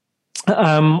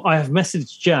 I have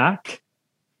messaged Jack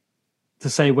to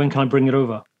say, when can I bring it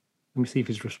over? Let me see if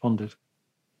he's responded.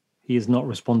 He has not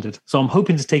responded. So I'm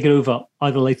hoping to take it over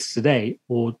either later today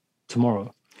or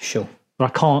tomorrow. Sure.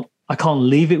 But I can't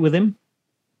leave it with him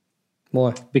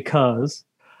Why? because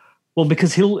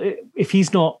if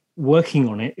he's not working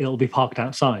on it, it'll be parked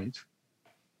outside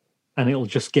and it'll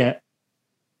just get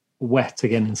wet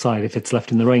again inside if it's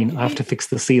left in the rain. I have to fix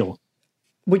the seal.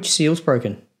 Which seal's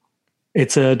broken?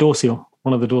 It's a door seal,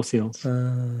 one of the door seals.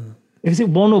 Is it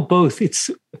one or both?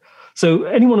 So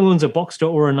anyone who owns a Boxster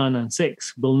or a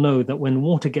 996 will know that when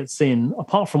water gets in,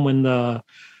 apart from when the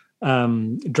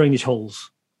drainage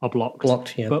holes are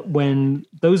blocked, Yeah. but when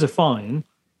those are fine,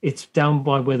 it's down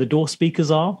by where the door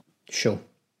speakers are, Sure.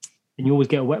 and you always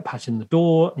get a wet patch in the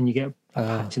door, and you get a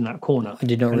patch in that corner. I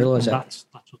did not realise that.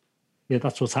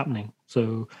 That's what's happening.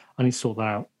 So I need to sort that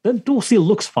out. The door seal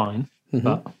looks fine,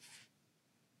 but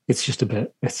it's just a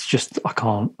bit. It's just I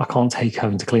can't take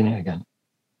having to clean it again.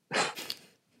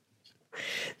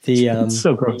 The It's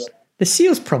so gross. The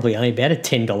Seal's probably only about a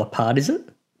 $10 part, is it?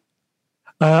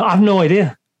 I have no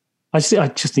idea. I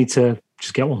just need to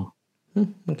just get one.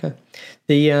 Okay.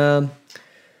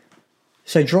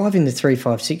 So driving the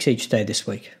 356 each day this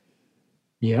week.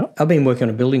 Yeah. I've been working on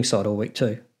a building site all week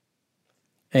too.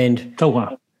 And oh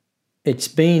wow, it's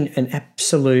been an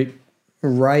absolute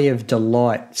ray of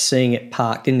delight seeing it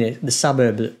parked in the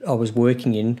suburb that I was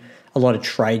working in. A lot of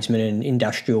tradesmen and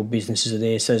industrial businesses are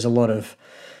there. So there's a lot of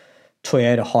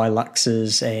Toyota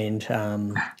Hiluxes and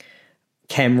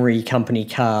Camry company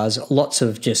cars, lots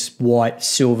of just white,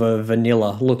 silver,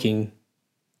 vanilla looking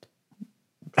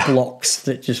blocks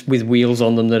that just with wheels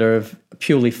on them that are of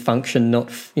purely function, not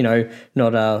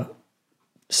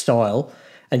style.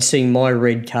 And seeing my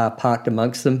red car parked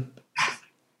amongst them,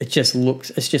 it's just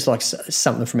like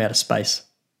something from outer space.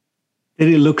 Did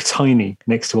it look tiny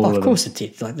next to all of them? Of course it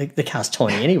did. Like the car's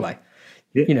tiny anyway.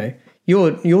 Yeah. You know,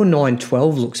 your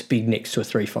 912 looks big next to a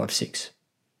 356.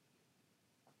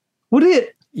 Would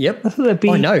it? Yep. I thought that'd be...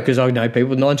 I know because I know people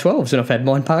with 912s and I've had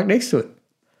mine parked next to it.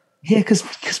 Yeah, because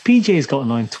PJ's got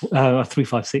a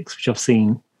 356, which I've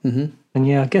seen. Mm-hmm. And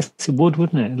yeah, I guess it would,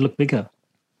 wouldn't it? It'd look bigger.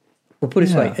 Well, put it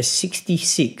this way, a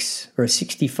 66 or a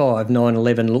 65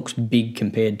 911 looks big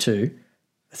compared to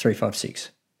a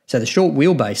 356. So the short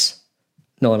wheelbase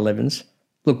 911s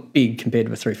look big compared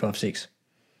to a 356.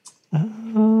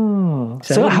 Oh.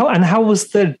 So how was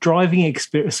the driving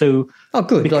experience? So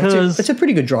good. Because it's a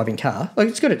pretty good driving car. Like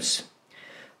it's got its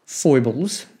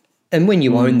foibles. And when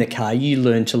you own the car, you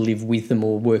learn to live with them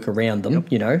or work around them,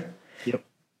 you know. Yep.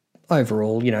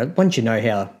 Overall, you know, once you know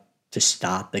how to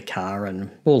start the car and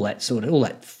all that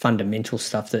fundamental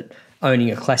stuff that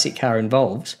owning a classic car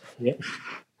involves. Yep.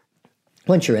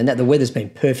 Once you're in that, the weather's been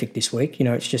perfect this week. You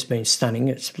know, it's just been stunning.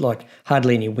 It's like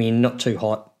hardly any wind, not too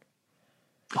hot.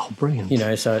 Oh, brilliant. You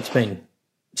know, so it's been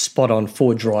spot on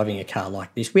for driving a car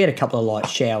like this. We had a couple of light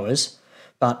showers,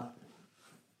 but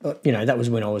you know, that was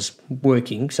when I was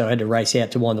working, so I had to race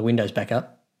out to wind the windows back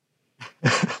up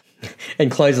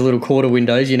and close the little quarter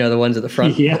windows, you know, the ones at the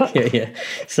front. Yeah. Yeah.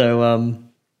 So,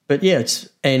 but yeah,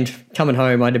 and coming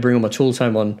home, I had to bring all my tools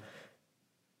home on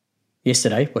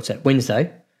Wednesday.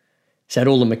 So I had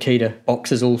all the Makita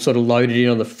boxes all sort of loaded in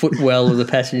on the footwell of the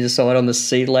passenger side on the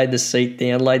seat, laid the seat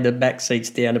down, laid the back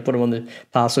seats down and put them on the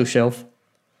parcel shelf.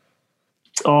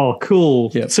 Oh,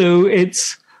 cool. Yep. So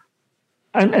it's...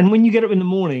 And when you get up in the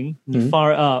morning, you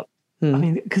fire it up. I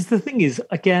mean, because the thing is,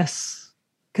 I guess,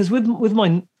 because with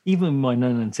my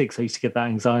 996, I used to get that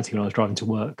anxiety when I was driving to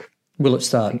work. Will it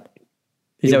start?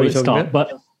 Is that what you're talking about?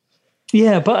 But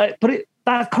yeah, but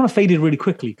that kind of faded really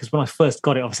quickly because when I first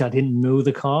got it, obviously I didn't know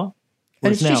the car.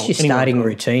 And it's just your starting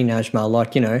routine, Ajmal.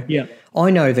 Like, you know, I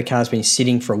know the car's been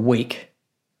sitting for a week.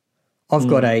 I've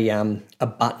got a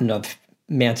button I've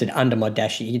mounted under my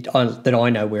dash that I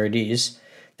know where it is.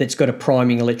 That's got a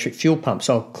priming electric fuel pump.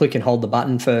 So I'll click and hold the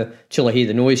button till I hear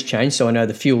the noise change so I know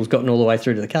the fuel's gotten all the way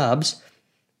through to the carbs.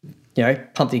 You know,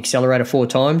 pump the accelerator 4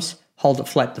 times, hold it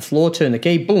flat to the floor, turn the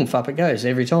key, boom, up it goes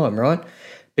every time, right?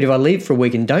 But if I leave for a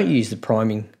week and don't use the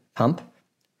priming pump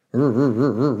for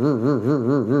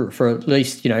at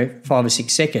least, 5 or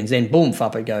 6 seconds, then boom,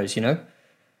 up it goes, you know?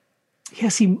 Yeah,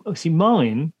 see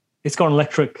mine, it's got an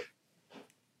electric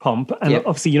pump. And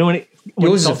obviously, when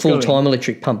yours is a full-time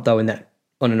electric pump, though, in that.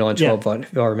 On a 912,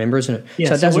 if I remember, isn't it? Yeah,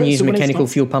 so it doesn't use a mechanical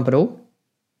fuel pump at all?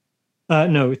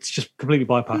 No, it's just completely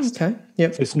bypassed. Okay,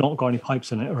 yep. So it's not got any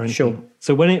pipes in it or anything. Sure.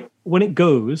 So when it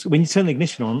goes, when you turn the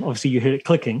ignition on, obviously you hear it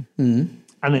clicking, and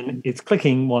then it's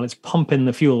clicking while it's pumping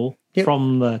the fuel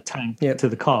from the tank to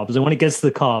the carbs. And when it gets to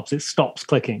the carbs, it stops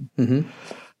clicking.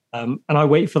 And I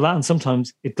wait for that, and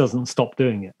sometimes it doesn't stop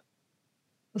doing it.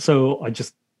 So I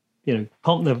just,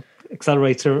 pump the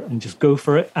accelerator and just go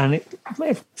for it, and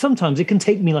sometimes it can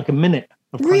take me like a minute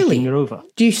of cranking it over.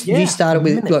 Do you start it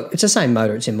with look? It's the same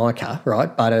motor. It's in my car,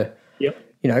 right? But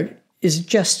is it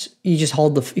just you just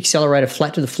hold the accelerator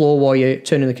flat to the floor while you're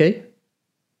turning the key?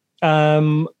 I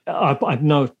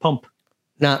no pump.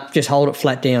 No, just hold it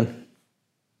flat down.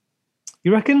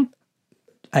 You reckon?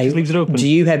 Just leaves it open. Do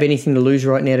you have anything to lose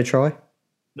right now to try?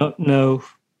 No.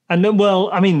 And then, well,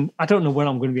 I mean, I don't know when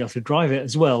I'm going to be able to drive it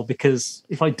as well, because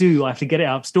if I do, I have to get it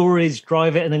out of storage,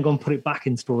 drive it, and then go and put it back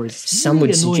in storage. Some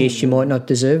would suggest you might not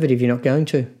deserve it if you're not going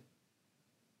to.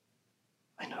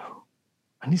 I know.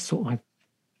 I need to sort my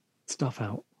stuff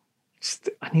out.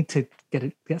 I need to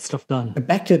get stuff done. But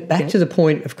back to the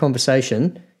point of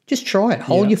conversation, just try it.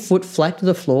 Hold your foot flat to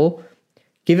the floor,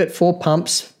 give it 4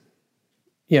 pumps,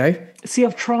 See,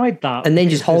 I've tried that. And then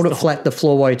just hold it flat to the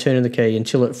floor while you're turning the key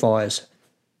until it fires.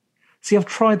 See, I've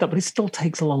tried that, but it still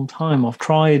takes a long time. I've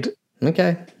tried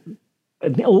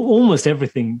almost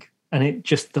everything and it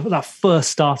just that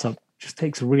first startup just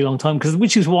takes a really long time,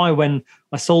 which is why when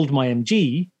I sold my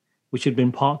MG, which had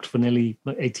been parked for nearly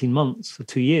 18 months or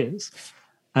 2 years,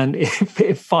 and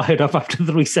it fired up after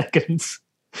 3 seconds.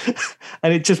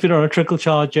 And it just been on a trickle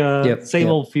charger, same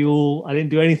old fuel. I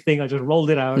didn't do anything. I just rolled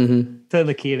it out, turned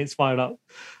the key, and it's fired up.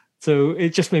 So it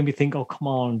just made me think, oh, come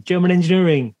on, German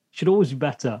engineering should always be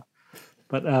better.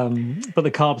 But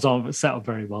the carbs aren't set up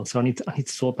very well, so I need to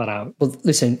sort that out. Well,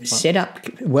 listen,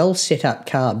 well set up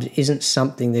carbs isn't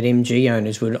something that MG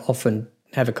owners would often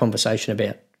have a conversation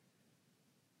about.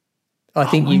 I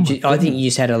think you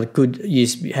just had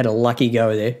a lucky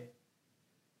go there.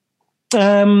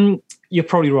 You're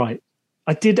probably right.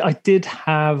 I did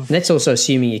have. And that's also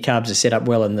assuming your carbs are set up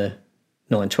well in the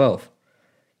 912.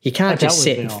 You can't just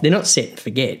set. They're not set and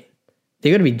forget.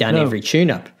 They've got to be done every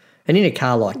tune-up. And in a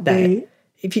car like that,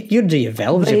 if you do your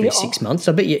valves every 6 months,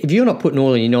 I bet you, if you're not putting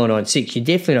oil in your 996, you're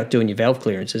definitely not doing your valve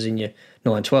clearances in your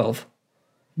 912.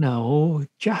 No,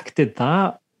 Jack did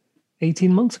that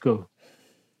 18 months ago.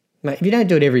 Mate, if you don't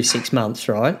do it every 6 months,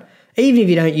 right, even if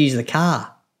you don't use the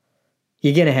car,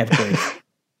 you're going to have grief.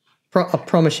 I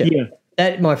promise you. Yeah.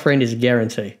 That, my friend, is a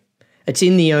guarantee. It's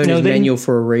in the owner's manual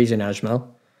for a reason, Ajmal.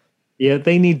 Yeah,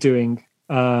 they need doing.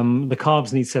 The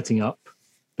carbs need setting up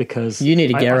because... You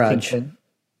need a garage.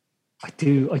 I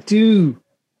do.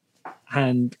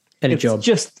 And a job.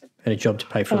 And a job to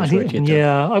pay for it.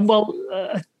 Yeah,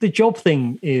 the job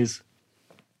thing is...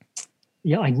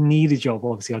 Yeah, I need a job.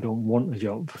 Obviously, I don't want a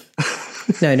job.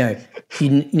 No.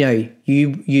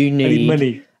 You need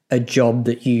money. A job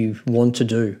that you want to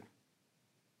do.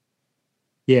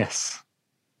 Yes.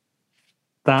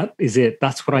 That is it.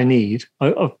 That's what I need.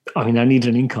 I mean, I need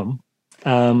an income.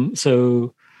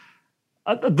 So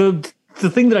the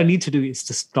thing that I need to do is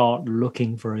to start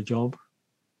looking for a job.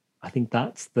 I think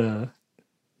that's the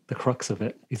crux of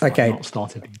it. Okay. Not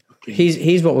started.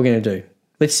 Here's what we're going to do.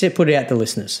 Let's put it out to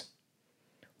listeners.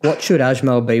 What should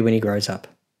Ajmal be when he grows up?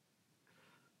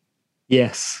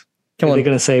 Yes. Come on. They're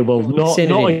going to say, well, not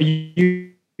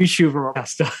a YouTuber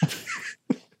caster.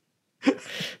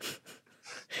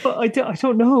 But I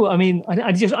don't know. I mean,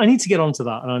 I need to get onto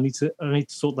that, and I need to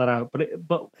sort that out. But it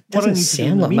doesn't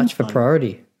sound like much of a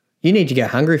priority. You need to go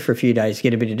hungry for a few days to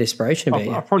get a bit of desperation about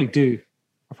you. I probably do.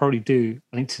 I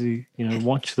need to,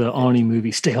 watch the Arnie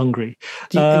movie, Stay Hungry.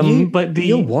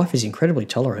 Your wife is incredibly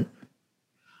tolerant.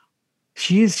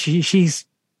 She is. She's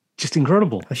just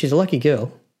incredible. Oh, she's a lucky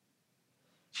girl.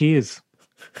 She is.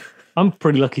 I'm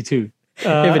pretty lucky too.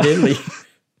 Evidently.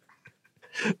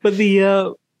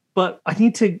 But I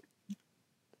need to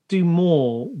do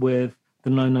more with the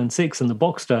 996 and the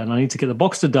Boxster, and I need to get the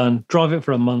Boxster done, drive it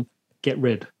for a month, get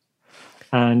rid.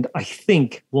 And I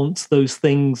think once those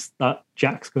things that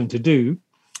Jack's going to do,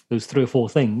 those 3 or 4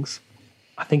 things,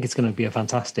 I think it's going to be a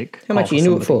fantastic. How much are you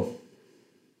into it for?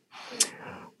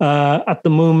 At the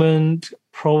moment,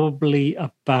 probably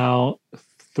about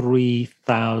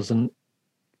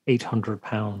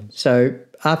 £3,800. So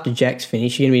after Jack's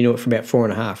finished, you're going to be into it for about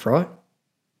 4.5, right?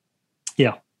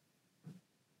 Yeah.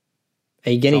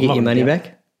 Are you going to get your money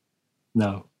back?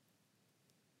 No.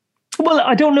 Well,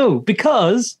 I don't know,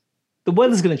 because the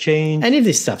weather's going to change. And if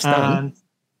this stuff's done.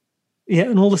 Yeah,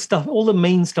 and all the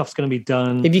main stuff's going to be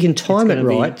done. If you can time it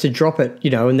right to drop it,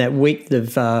 in that week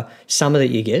of summer that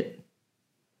you get.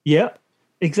 Yeah,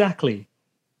 exactly.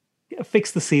 Yeah,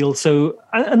 fix the seal. So,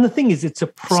 and the thing is, it's a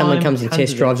prime Someone comes and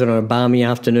test drives it on a balmy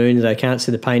afternoon. They can't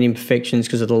see the paint imperfections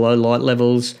because of the low light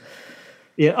levels.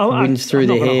 Yeah, winds through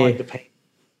their hair. The paint.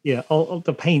 Yeah,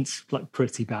 the paint's like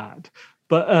pretty bad,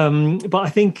 but I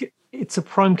think it's a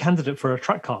prime candidate for a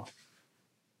track car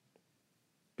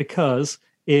because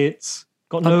it's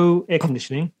got no air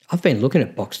conditioning. I've been looking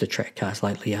at Boxster track cars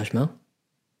lately, Ajmal. Do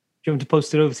you want me to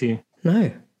post it over to you?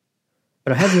 No,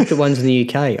 but I have looked at ones in the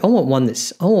UK. I want one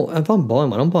if I'm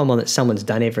buying one, I'm buying one that someone's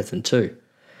done everything to.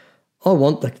 I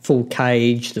want the full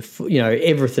cage,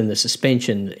 everything, the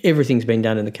suspension, everything's been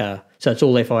done in the car. So it's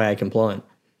all FIA compliant.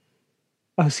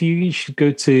 Oh, so you should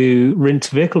go to Rint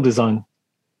Vehicle Design.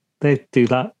 They do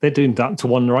that. They're doing that to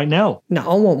one right now. No,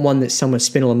 I want one that someone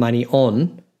spent all the money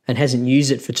on and hasn't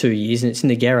used it for 2 years, and it's in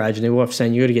the garage, and their wife's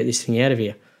saying, you got to get this thing out of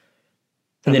here.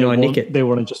 And then I nick it. They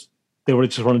just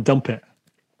want to dump it.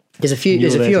 There's a few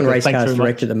on Race Cars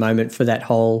Direct at the moment for that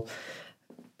whole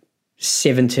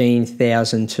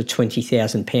 17,000 to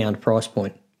 20,000 pound price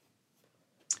point.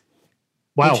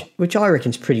 Wow. Which I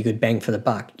reckon is pretty good bang for the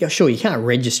buck. Yeah, sure, you can't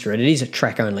register it. It is a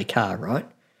track-only car, right?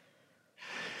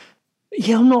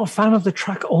 Yeah, I'm not a fan of the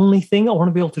track-only thing. I want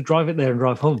to be able to drive it there and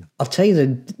drive home. I'll tell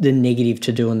you the negative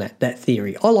to doing that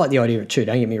theory. I like the idea of it too,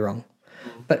 don't get me wrong.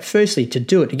 But firstly, to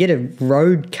do it, to get a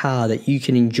road car that you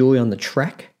can enjoy on the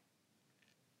track,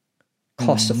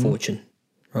 costs a fortune,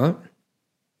 right?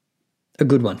 A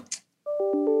good one.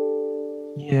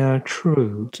 Yeah,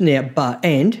 true. Now,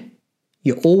 and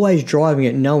you're always driving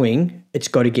it knowing it's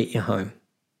got to get you home.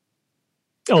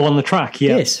 Oh, on the track,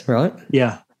 yeah. Yes, right?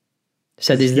 Yeah.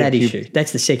 So there's that issue.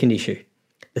 That's the second issue.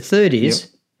 The third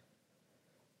is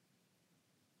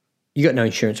you got no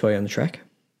insurance while you're on the track.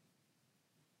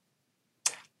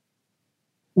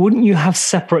 Wouldn't you have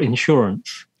separate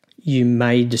insurance? You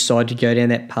may decide to go down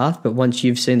that path, but once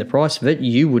you've seen the price of it,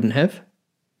 you wouldn't have.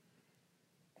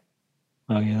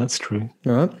 Oh, yeah, that's true.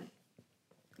 All right.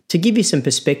 To give you some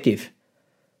perspective,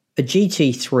 a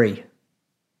GT3,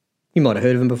 you might have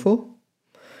heard of them before,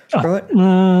 right?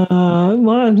 Well,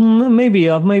 maybe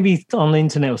on the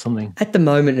internet or something. At the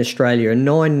moment in Australia, a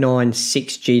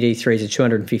 996 GT3 is a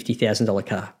 $250,000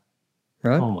 car,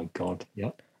 right? Oh, my God,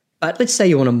 yeah. But let's say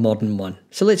you want a modern one.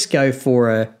 So let's go for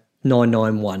a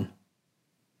 991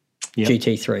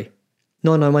 GT3.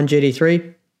 991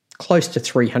 GT3, close to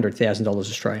 $300,000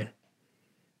 Australian.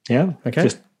 Yeah. Okay.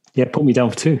 Put me down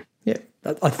for 2. Yeah.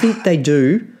 I think they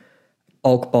do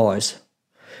bulk buys.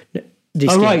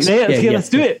 Discounts. Oh, right. Yeah, let's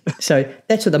do it. So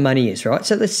that's what the money is, right?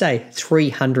 So let's say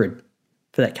 300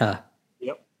 for that car.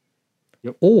 Yep.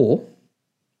 Or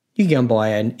you go and buy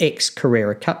an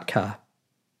ex-Carrera Cup car.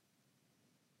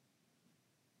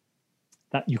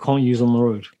 That you can't use on the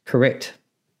road. Correct.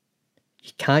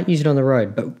 You can't use it on the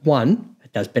road, but one,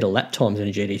 it does better lap times than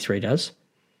a GT3 does.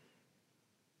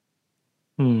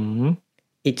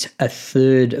 It's a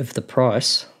third of the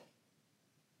price.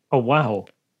 Oh, wow.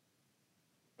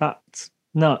 That's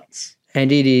nuts. And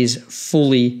it is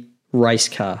fully race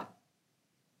car.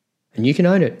 And you can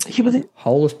own it. Yeah, but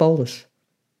Holeless bowless.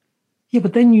 Yeah,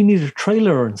 but then you need a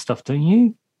trailer and stuff, don't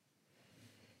you?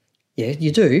 Yeah,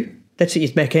 you do. That's what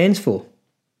your backhand's for.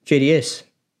 GDS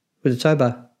with a tow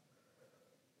bar.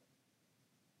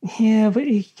 Yeah, but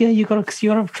you got to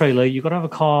have a trailer. You got to have a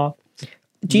car.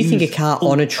 Do you think a car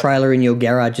on a trailer in your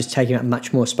garage is taking up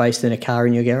much more space than a car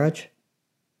in your garage?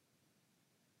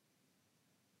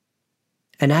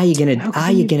 And are you going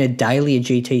to daily a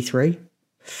GT3?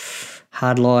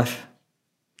 Hard life,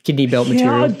 kidney belt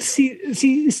material. See,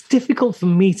 it's difficult for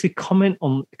me to comment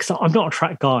on because I'm not a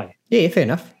track guy. Yeah, fair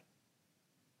enough.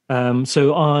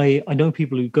 So I know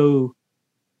people who go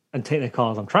and take their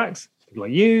cars on tracks, people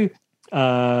like you.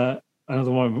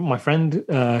 Another one, my friend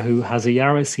who has a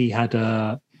Yaris, he had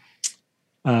a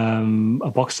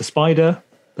Boxster Spider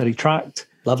that he tracked.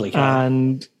 Lovely car.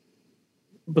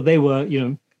 But they were,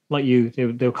 like you, they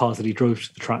were cars that he drove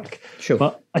to the track. Sure.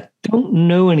 But I don't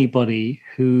know anybody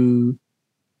who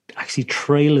actually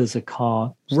trailers a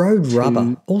car. Road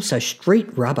rubber, also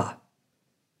street rubber.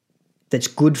 That's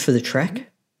good for the track.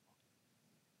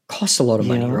 Costs a lot of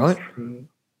money, right? True.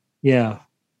 Yeah.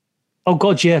 Oh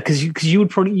God, yeah, because you would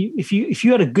probably if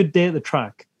you had a good day at the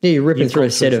track. Yeah, you're ripping through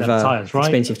a set of tires, right?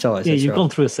 Expensive tires. Yeah, you've gone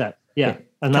through a set. Yeah,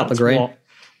 and couple of grand.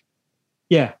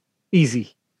 Yeah,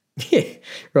 easy. Yeah,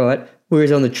 right.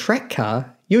 Whereas on the track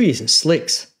car, you're using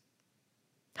slicks,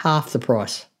 half the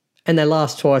price, and they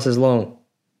last twice as long.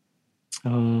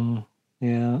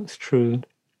 Yeah, that's true.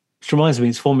 Which reminds me,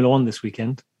 it's Formula One this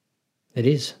weekend. It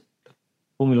is.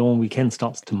 Formula One weekend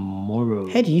starts tomorrow.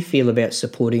 How do you feel about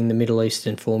supporting the Middle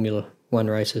Eastern Formula One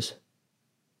races?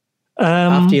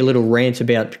 After your little rant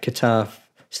about Qatar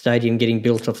Stadium getting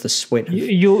built off the sweat of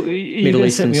Middle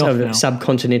Eastern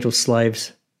subcontinental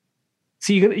slaves.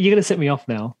 So you're going to set me off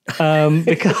now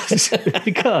because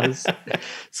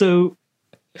so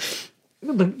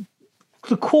the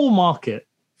core market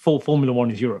for Formula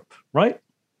One is Europe, right?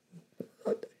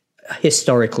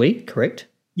 Historically, correct.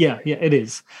 Yeah, it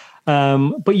is.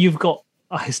 But you've got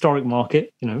a historic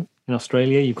market, in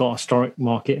Australia. You've got a historic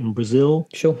market in Brazil.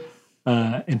 Sure.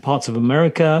 In parts of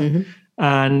America.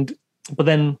 But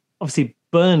then obviously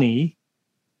Bernie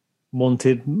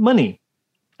wanted money.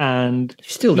 And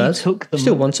still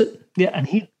wants it. Yeah, and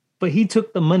he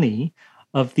took the money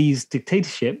of these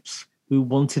dictatorships who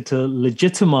wanted to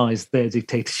legitimize their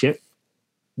dictatorship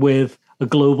with a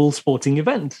global sporting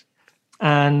event.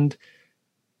 And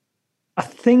I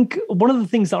think one of the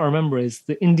things that I remember is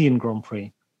the Indian Grand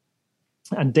Prix.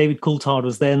 And David Coulthard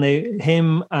was there, and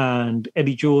him and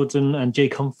Eddie Jordan and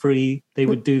Jake Humphrey, they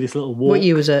would do this little walk. What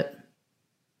year was that?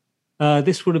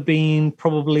 This would have been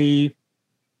probably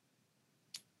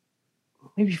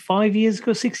maybe 5 years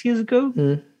ago, 6 years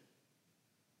ago.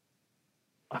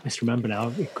 I misremember now.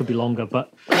 It could be longer,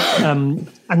 but and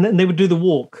then they would do the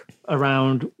walk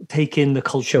around, take in the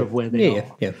culture of where they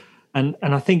are. Yeah. And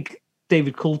I think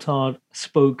David Coulthard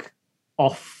spoke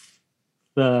off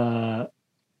the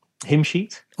hymn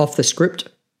sheet. Off the script.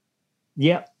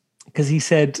 Yeah, because he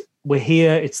said we're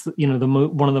here. It's one of the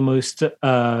most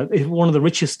one of the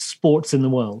richest sports in the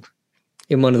world.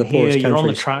 In one of the poorest countries. You're on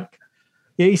the track.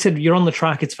 Yeah, he said you're on the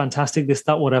track. It's fantastic. This,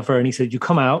 that, whatever. And he said you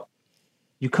come out,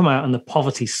 and the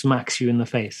poverty smacks you in the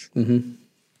face. Mm-hmm.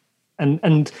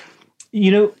 And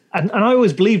I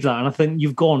always believed that. And I think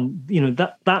you've gone.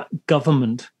 That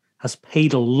government has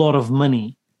paid a lot of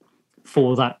money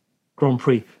for that Grand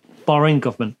Prix. Bahrain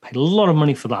government paid a lot of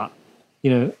money for that.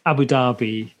 Abu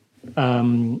Dhabi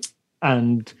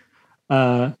and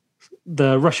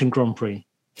the Russian Grand Prix.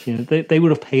 They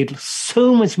would have paid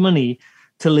so much money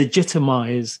to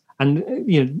legitimize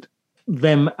and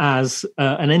them as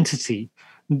an entity,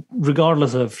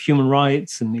 regardless of human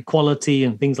rights and equality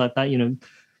and things like that.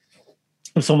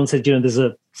 If someone said, there's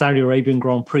a Saudi Arabian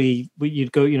Grand Prix,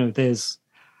 you'd go, there's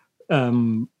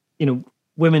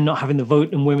women not having the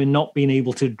vote and women not being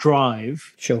able to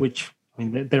drive, sure. Which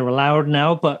they're allowed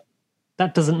now, but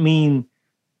that doesn't mean,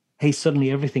 hey,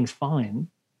 suddenly everything's fine.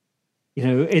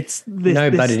 It's this,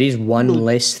 but it is one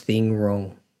less thing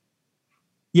wrong.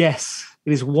 Yes,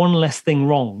 it is one less thing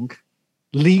wrong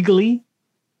legally,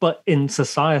 but in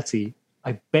society,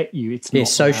 I bet you it's not.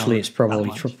 Socially, it's probably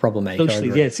problematic.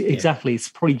 Socially, yes, exactly. It's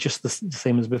probably just the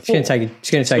same as before. It's going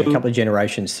to take a couple of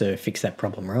generations to fix that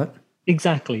problem, right?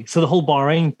 Exactly. So the whole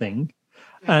Bahrain thing,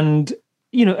 and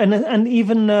and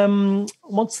even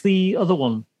what's the other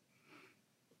one?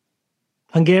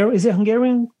 Is it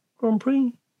Hungarian Grand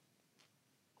Prix?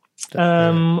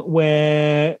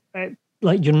 Where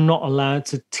you're not allowed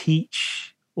to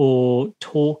teach or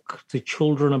talk to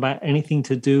children about anything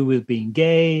to do with being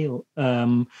gay. Is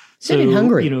that in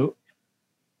Hungary? You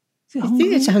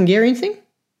think it's a Hungarian thing?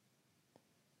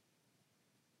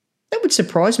 That would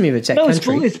surprise me if it's that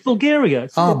country. No, it's Bulgaria.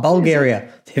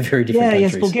 Bulgaria. They're very different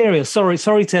countries. Yes, Bulgaria.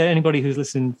 Sorry to anybody who's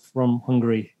listening from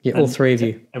Hungary. Yeah, all three of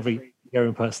you. Every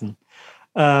Hungarian person.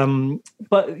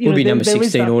 But we'll be number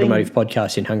 16 automotive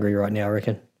podcast in Hungary right now, I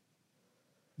reckon.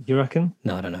 You reckon?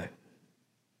 No, I don't know.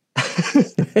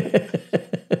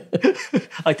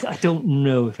 I don't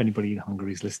know if anybody in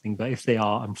Hungary is listening, but if they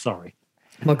are, I'm sorry.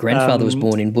 My grandfather was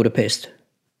born in Budapest.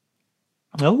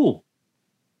 Oh,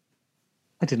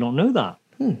 I did not know that.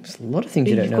 There's a lot of things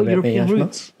you don't know about me,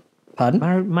 roots.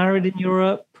 Pardon? Married in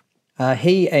Europe.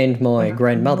 He and my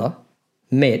grandmother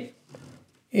met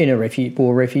in a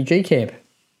war refugee camp.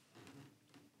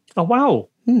 Oh, wow.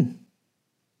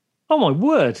 Oh, my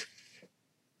word.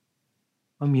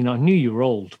 I mean, I knew you were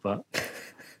old, but...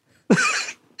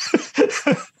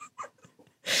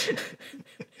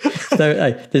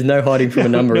 There's no hiding from a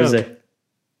number, is there?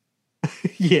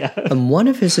 Yeah. And one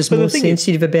of us is more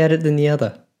sensitive about it than the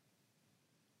other.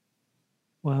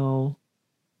 Well,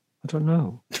 I don't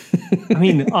know. I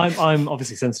mean, I'm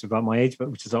obviously sensitive about my age,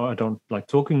 but which is why I don't like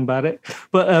talking about it.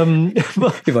 But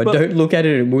if I don't look at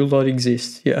it, it will not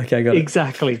exist. Yeah, okay, got it.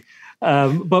 Exactly.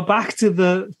 But back to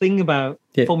the thing about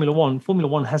Formula One. Formula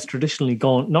One has traditionally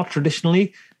gone, not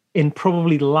traditionally, in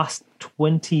probably the last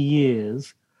 20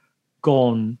 years,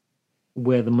 gone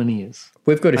where the money is.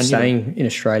 We've got a saying in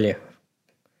Australia.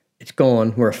 It's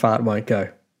gone where a fart won't go.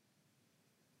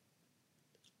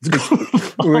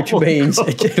 Which means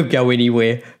it'll go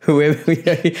anywhere.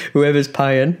 Whoever's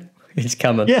paying, it's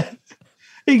coming. Yeah,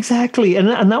 exactly.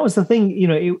 And that was the thing.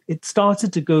 It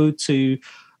started to go to,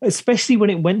 especially when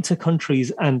it went to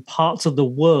countries and parts of the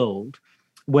world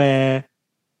where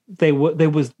there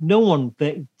was no one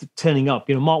turning up.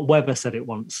 Mark Webber said it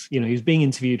once. He was being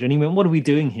interviewed and he went, "What are we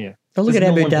doing here?" Oh, look at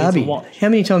Abu Dhabi. How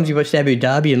many times have you watched Abu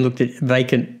Dhabi and looked at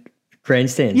vacant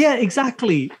grandstands? Yeah,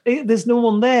 exactly. There's no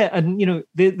one there, and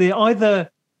they either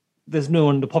there's no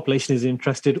one, the population is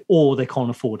interested, or they can't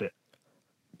afford it.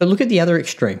 But look at the other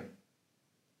extreme.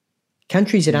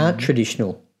 Countries that aren't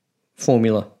traditional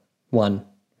Formula One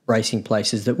racing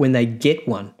places, that when they get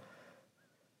one,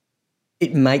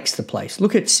 it makes the place.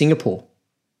 Look at Singapore.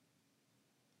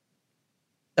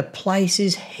 The place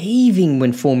is heaving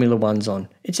when Formula One's on.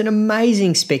 It's an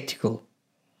amazing spectacle.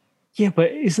 Yeah,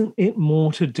 but isn't it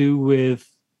more to do with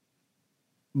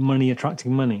money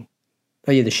attracting money?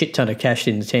 Oh, yeah, the shit ton of cash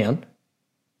in the town.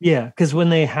 Yeah, because when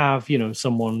they have,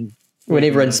 someone... When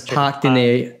everyone's parked in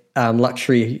their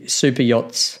luxury super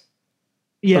yachts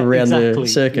around the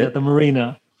circuit. The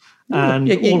marina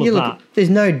and all of that. There's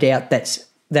no doubt that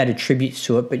attributes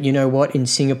to it, but you know what? In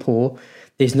Singapore,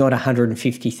 there's not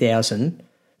 150,000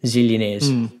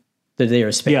 zillionaires that are there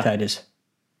as spectators.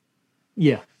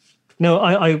 Yeah. No,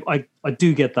 I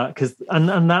do get that, because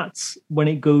and that's when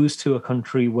it goes to a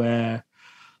country where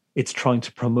it's trying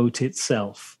to promote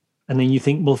itself, and then you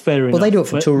think, well, fair enough. Well, they do it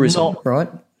for tourism, right?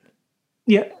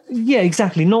 Yeah,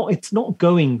 exactly. It's not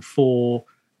going for,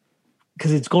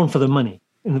 because it's gone for the money.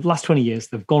 In the last 20 years,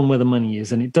 they've gone where the money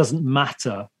is, and it doesn't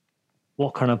matter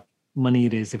what kind of money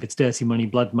it is. If it's dirty money,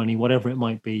 blood money, whatever it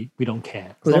might be, we don't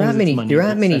care. Well, there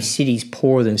aren't many cities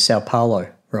poorer than Sao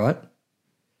Paulo, right?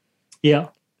 Yeah.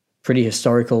 Pretty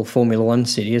historical Formula One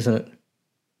city, isn't it?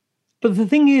 But the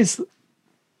thing is,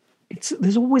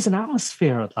 there's always an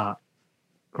atmosphere at that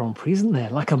Grand Prix, isn't there?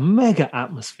 Like a mega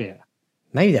atmosphere.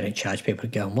 Maybe they don't charge people to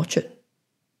go and watch it.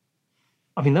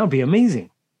 I mean, that would be amazing.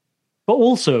 But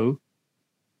also,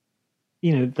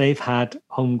 they've had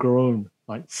homegrown,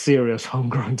 like serious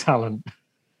homegrown talent.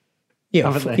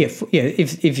 Yeah,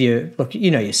 If you look,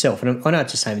 yourself, and I know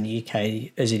it's the same in the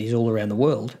UK as it is all around the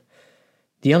world.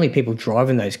 The only people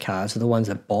driving those cars are the ones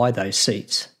that buy those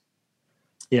seats.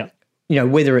 Yeah.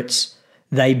 Whether it's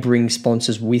they bring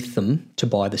sponsors with them to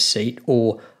buy the seat,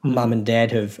 or mum and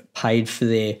dad have paid for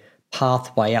their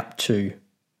pathway up to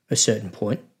a certain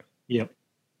point. Yep.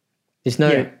 There's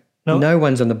no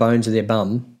one's on the bones of their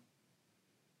bum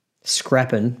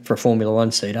scrapping for a Formula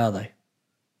One seat, are they?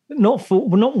 Not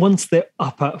once they're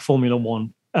up at Formula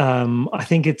One. I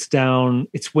think it's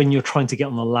when you're trying to get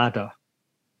on the ladder.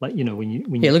 Like, when you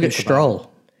look at Stroll.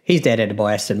 His dad had to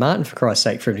buy Aston Martin, for Christ's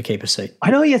sake, for him to keep a seat.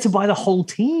 I know, he had to buy the whole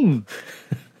team.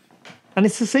 And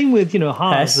it's the same with,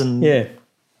 Haas and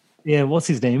yeah, what's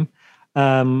his name?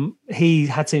 He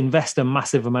had to invest a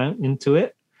massive amount into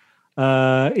it.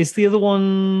 Is the other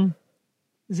one,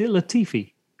 is it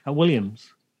Latifi at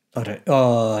Williams? I don't.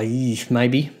 Oh,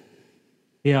 maybe.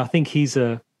 Yeah, I think he's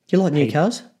a. Do you like new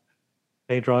cars?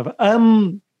 Paid driver.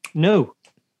 No.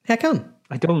 How come?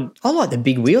 I don't. I like the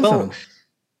big wheels on them.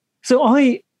 So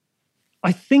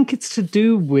I think it's to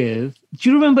do with. Do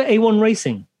you remember A1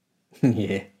 Racing?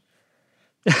 Yeah.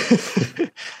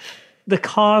 The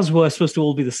cars were supposed to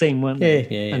all be the same, weren't they?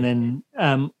 Yeah. And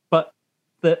then, but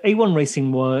the A1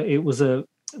 Racing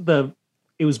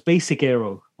it was basic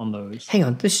aero on those. Hang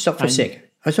on, let's stop for a sec.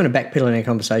 I just want to backpedal in our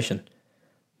conversation.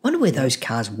 Wonder where those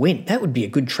cars went. That would be a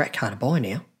good track car to buy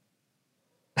now.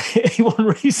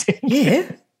 A1 Racing.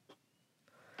 Yeah.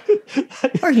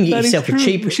 I reckon you get yourself a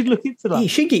cheap. We should look into that. Yeah, you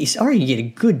should get. I reckon you get a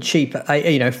good cheap,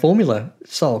 Formula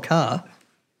style car.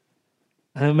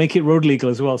 Make it road legal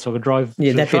as well, so I can drive.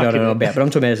 Yeah, that bit I don't know about, but I'm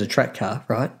talking about as a track car,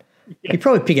 right? Yeah. You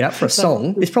probably pick it up for a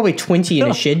song. There's probably 20 in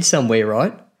a shed somewhere,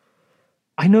 right?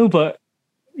 I know, but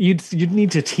you'd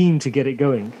need a team to get it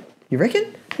going. You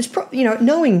reckon? It's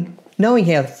knowing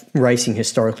how racing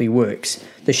historically works,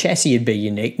 the chassis would be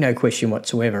unique, no question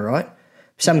whatsoever, right?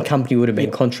 Some company would have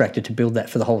been contracted to build that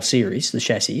for the whole series, the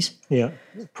chassis. Yeah,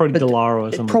 probably Dallara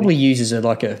or something. It probably uses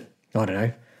a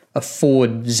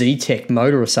Ford Z-Tech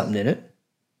motor or something in it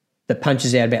that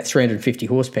punches out about 350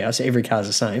 horsepower, so every car's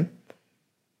the same.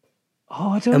 Oh,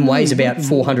 I don't know. And weighs about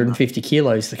 450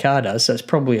 kilos, the car does, so it's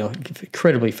probably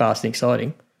incredibly fast and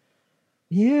exciting.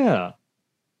 Yeah.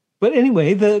 But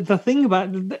anyway, the thing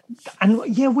about...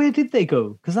 where did they go?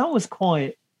 Because that was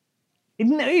quite...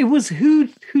 It was... Who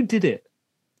did it?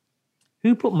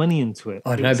 Who put money into it?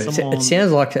 I don't know, but it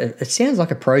sounds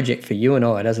like a project for you and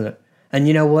I, doesn't it? And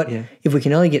you know what? Yeah. If we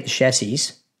can only get the chassis,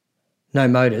 no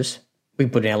motors, we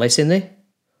can put an LS in there.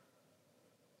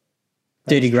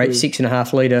 Dirty great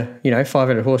 6.5 litre,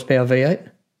 500 horsepower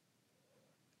V8.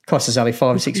 Costs us only $5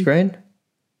 or $6 grand.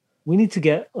 We need to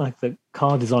get like the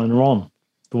car designer on,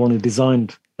 the one who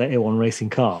designed the A1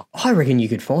 Racing car. I reckon you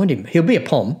could find him. He'll be a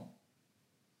POM.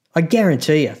 I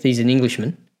guarantee you, he's an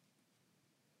Englishman.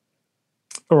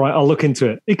 All right, I'll look into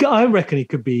it. I reckon he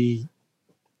could be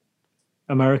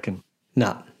American.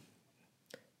 No.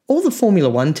 All the Formula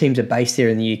One teams are based there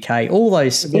in the UK. All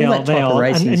that type of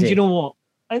racing. And you know what?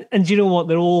 And you know what?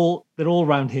 They're all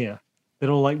around here. They're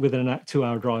all like within a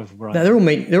 2-hour drive around. No,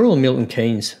 they're all Milton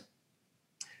Keynes.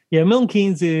 Yeah, Milton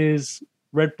Keynes is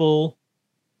Red Bull.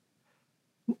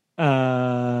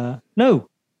 No,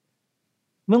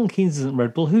 Milton Keynes isn't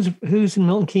Red Bull. Who's in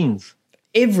Milton Keynes?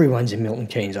 Everyone's in Milton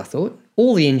Keynes, I thought.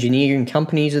 All the engineering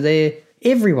companies are there.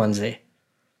 Everyone's there.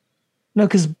 No,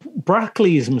 because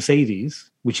Brackley is Mercedes,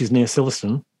 which is near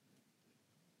Silverstone.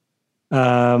 But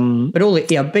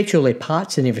I bet you all their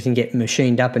parts and everything get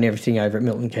machined up and everything over at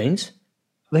Milton Keynes.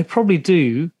 They probably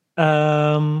do.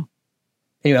 Anyway,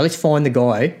 let's find the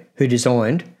guy who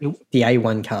designed the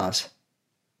A1 cars.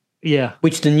 Yeah.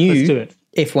 Which the new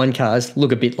F1 cars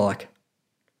look a bit like.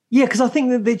 Yeah, because I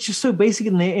think that they're just so basic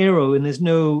in their aero and there's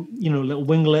no, little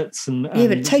winglets. Yeah,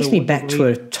 but it takes me back to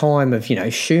a time of,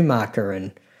 Schumacher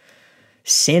and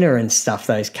Senna and stuff,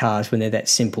 those cars, when they're that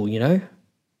simple, I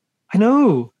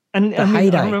know. And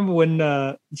heyday. I remember when,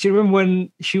 do you remember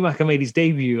when Schumacher made his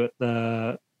debut at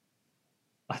the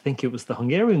I think it was the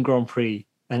Hungarian Grand Prix,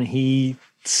 and he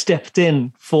stepped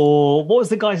in for, what was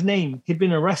the guy's name? He'd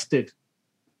been arrested.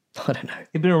 I don't know.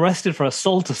 He'd been arrested for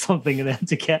assault or something, and they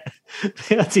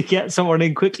had to get someone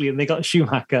in quickly, and they got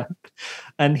Schumacher.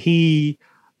 And he,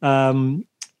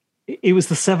 it was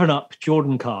the 7-Up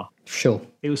Jordan car. Sure.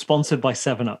 It was sponsored by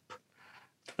 7-Up.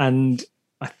 And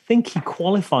I think he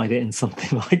qualified it in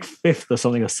something like 5th or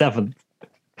something, or 7th.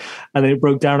 And then it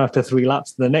broke down after 3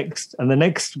 laps. The next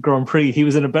Grand Prix, he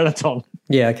was in a Benetton.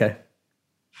 Yeah, okay.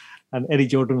 And Eddie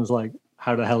Jordan was like,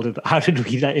 how did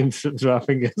we let him slip through our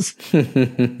fingers? But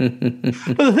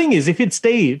the thing is, if he'd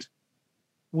stayed,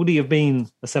 would he have been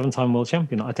a 7-time world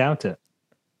champion? I doubt it.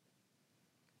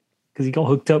 Because he got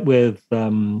hooked up with...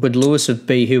 Would Lewis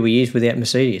be who he is without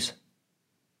Mercedes?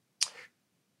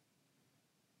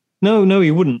 No, he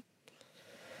wouldn't.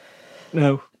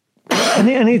 No.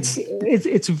 And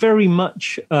it's very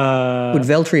much... Would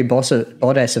Valtteri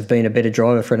Bottas have been a better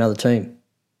driver for another team?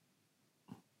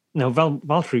 No,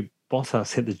 Valtteri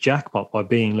Bottas hit the jackpot by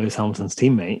being Lewis Hamilton's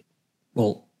teammate.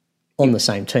 Well, on the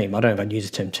same team. I don't know if I'd use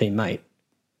the term teammate.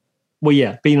 Well,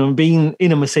 yeah, being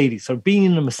in a Mercedes. So being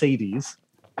in a Mercedes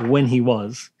when he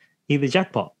hit the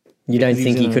jackpot. You don't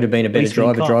think he could have been a better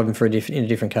driver driving in a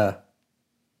different car?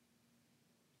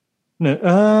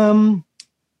 No.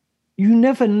 You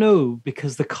never know,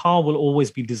 because the car will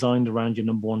always be designed around your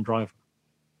number one driver.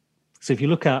 So if you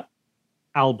look at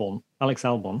Alex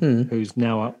Albon, who's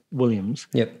now at Williams,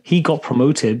 he got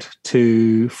promoted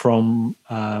from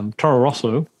Toro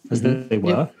Rosso, as they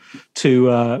were,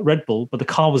 to Red Bull, but the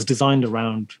car was designed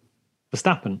around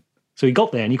Verstappen. So he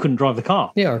got there and he couldn't drive the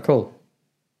car. Yeah, cool.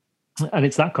 And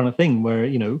it's that kind of thing where,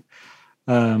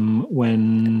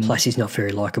 when... Plus he's not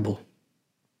very likeable.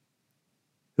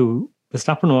 Who?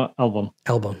 Verstappen or Albon?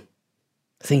 Albon.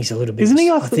 I think he's a little bit... Isn't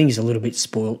he? I think he's a little bit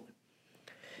spoiled.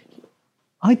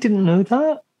 I didn't know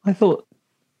that. I thought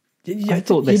you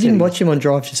didn't watch him on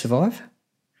Drive to Survive?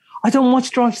 I don't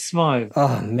watch Drive to Survive.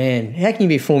 Oh, man. How can you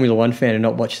be a Formula One fan and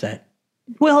not watch that?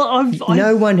 Well,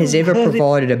 no one has ever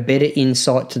provided a better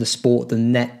insight to the sport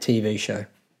than that TV show.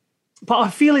 But I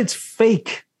feel it's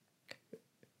fake.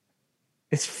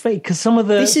 It's fake because some of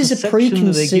the... This is a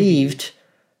preconceived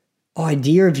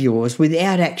idea of yours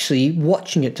without actually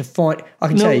watching it to find... I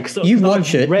can say, you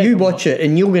watch it,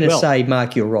 and you're going to say,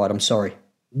 Mark, you're right, I'm sorry.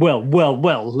 Well,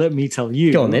 let me tell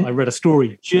you. Go on, then. I read a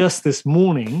story just this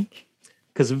morning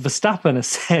because Verstappen has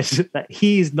said that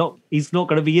he's not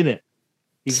going to be in it.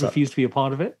 He's refused to be a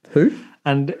part of it. Who?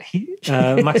 And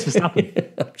Max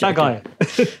Verstappen. That guy.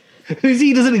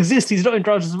 He doesn't exist. He's not in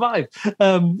Drive to Survive.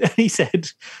 He said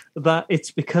that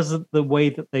it's because of the way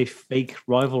that they fake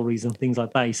rivalries and things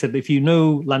like that. He said, if you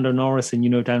know Lando Norris and you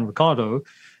know Dan Ricciardo,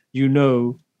 you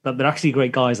know that they're actually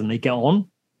great guys and they get on.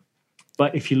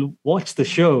 But if you watch the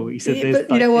show, he said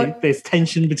there's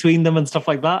tension between them and stuff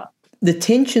like that. The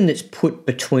tension that's put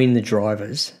between the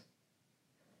drivers,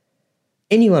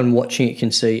 anyone watching it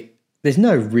can see there's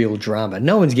no real drama.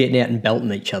 No one's getting out and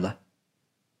belting each other.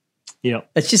 Yeah.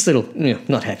 It's just little,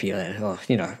 not happy.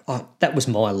 That was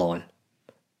my line.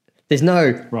 There's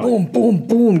no boom, boom,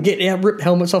 boom, get out, rip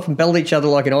helmets off and belt each other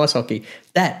like in ice hockey.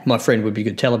 That, my friend, would be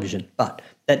good television, but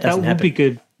that doesn't happen. That would be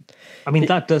good. I mean,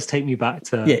 that does take me back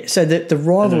to... Yeah, so the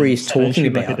rivalry is talking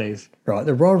about... Right,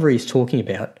 the rivalry is talking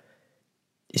about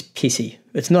is pissy.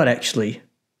 It's not actually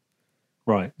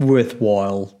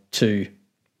worthwhile to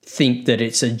think that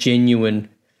it's a genuine...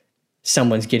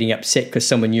 Someone's getting upset because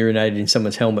someone urinated in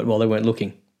someone's helmet while they weren't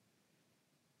looking.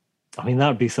 I mean, that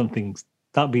would be something...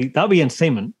 That'd be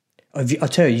entertainment. I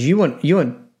tell you,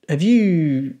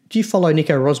 do you follow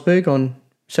Nico Rosberg on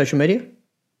social media?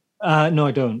 No,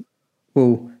 I don't.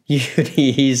 Well, you could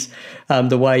hear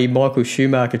the way Michael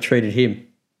Schumacher treated him.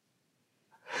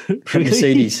 Really?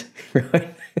 Mercedes,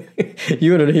 right?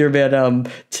 You want to hear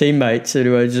about teammates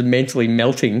who are just mentally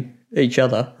melting each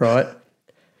other, right?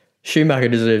 Schumacher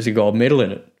deserves a gold medal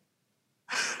in it.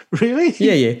 Really?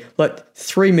 Yeah. Like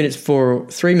 3 minutes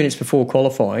before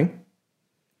qualifying,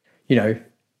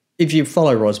 if you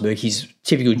follow Rosberg, he's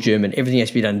typical German. Everything has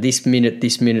to be done this minute,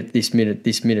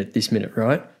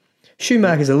 right?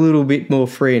 Schumacher's a little bit more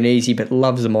free and easy, but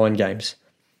loves the mind games.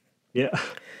 Yeah.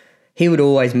 He would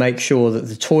always make sure that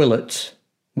the toilets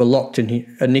were locked and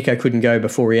Nico couldn't go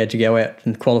before he had to go out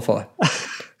and qualify.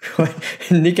 Right?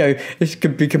 And Nico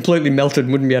could be completely melted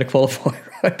and wouldn't be able to qualify,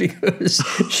 right? Because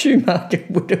Schumacher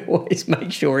would always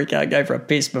make sure he can't go for a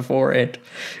piss beforehand.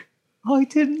 I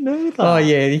didn't know that. Oh,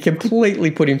 yeah, he completely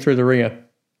put him through the ringer.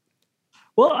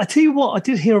 Well, I tell you what, I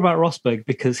did hear about Rosberg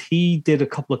because he did a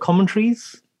couple of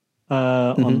commentaries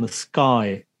on the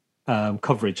Sky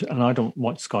coverage, and I don't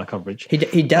watch Sky coverage.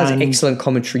 He does excellent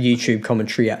commentary, YouTube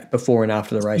commentary before and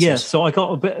after the races. Yeah, so I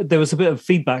got there was a bit of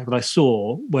feedback that I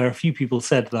saw where a few people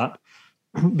said that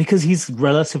because he's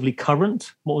relatively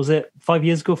current, what was it, 4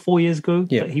 years ago,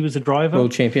 that he was a driver,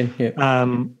 world champion. Yeah.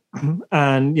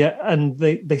 And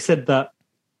they said that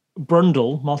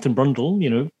Martin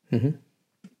Brundle,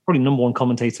 probably number one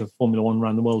commentator of Formula One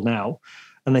around the world now,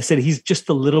 and they said he's just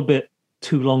a little bit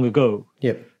too long ago.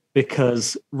 Yep.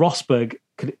 Because Rosberg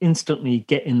could instantly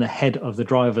get in the head of the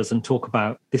drivers and talk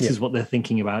about this is what they're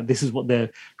thinking about, this is what they're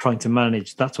trying to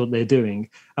manage, that's what they're doing.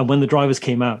 And when the drivers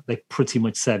came out, they pretty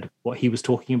much said what he was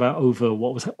talking about over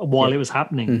while it was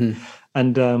happening.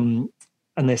 And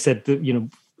they said that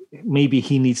maybe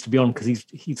he needs to be on because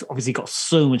he's obviously got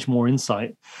so much more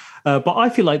insight. But I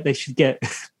feel like they should get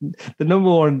the number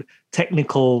one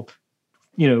technical,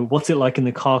 what's it like in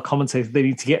the car commentator they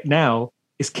need to get now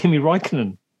is Kimi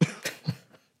Räikkönen.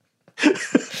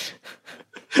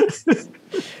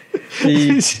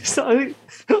 I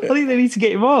think they need to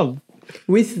get him on.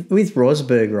 With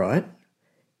Rosberg, right?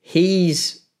 He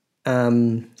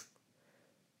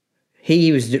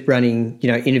was running,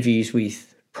 interviews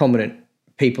with prominent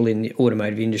people in the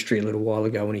automotive industry a little while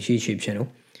ago on his YouTube channel,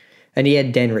 and he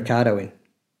had Dan Ricciardo in.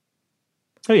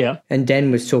 Oh yeah, and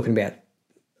Dan was talking about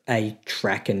a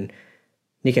track, and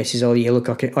Nico says, "Oh yeah, look,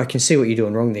 I can see what you're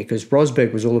doing wrong there," because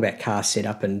Rosberg was all about car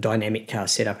setup and dynamic car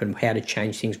setup and how to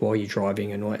change things while you're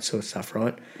driving and all that sort of stuff,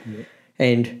 right? Yeah.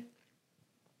 And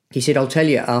he said, "I'll tell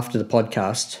you after the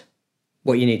podcast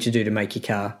what you need to do to make your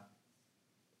car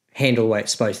handle the way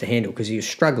it's supposed to handle," because he was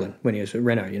struggling when he was at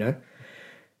Renault,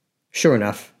 Sure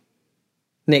enough,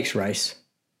 next race,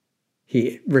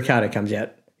 Ricciardo comes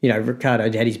out. Ricciardo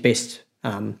had his best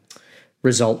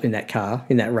result in that car,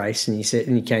 in that race, and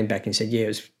he came back and said, yeah, it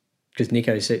was because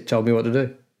Nico told me what to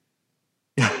do.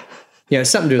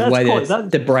 Something to do with the way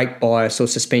the brake bias or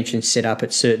suspension set up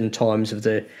at certain times of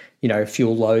the,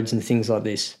 fuel loads and things like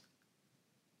this.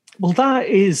 Well, that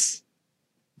is...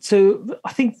 So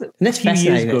I think that... And that's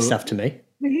fascinating, that stuff to me.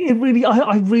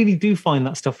 I really do find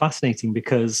that stuff fascinating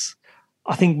because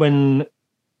I think when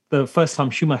the first time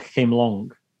Schumacher came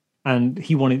along and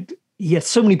he had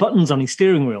so many buttons on his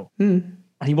steering wheel and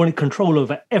he wanted control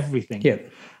over everything. Yeah.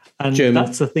 And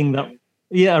that's the thing that,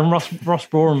 and Ross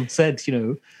Brawn said,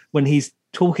 when he's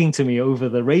talking to me over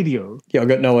the radio. Yeah, I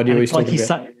got no idea what he's talking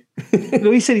about.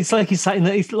 He said it's like he's sat in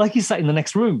the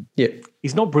next room. Yeah.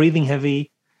 He's not breathing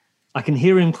heavy. I can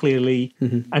hear him clearly.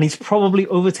 And he's probably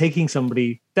overtaking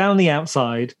somebody down the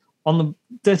outside on the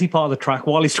dirty part of the track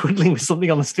while he's twiddling with something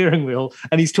on the steering wheel.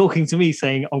 And he's talking to me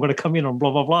saying, I'm going to come in on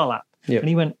blah, blah, blah lap. Yep. And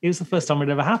he went, it was the first time it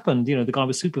ever happened. The guy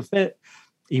was super fit.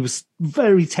 He was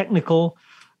very technical.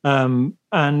 And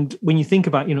when you think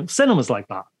about, Senna was like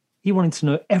that. He wanted to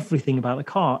know everything about the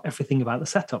car, everything about the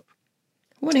setup.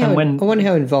 I wonder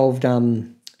how involved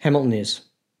Hamilton is.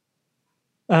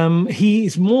 He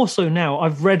is more so now.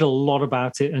 I've read a lot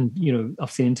about it, and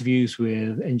I've seen interviews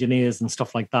with engineers and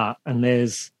stuff like that. And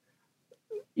there's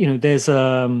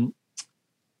a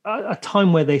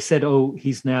time where they said, "Oh,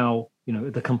 he's now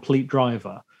the complete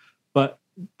driver," but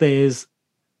there's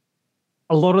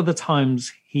a lot of the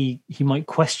times he might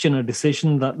question a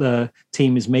decision that the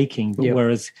team is making. But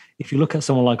whereas if you look at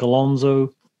someone like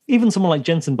Alonso, even someone like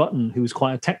Jenson Button, who was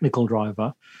quite a technical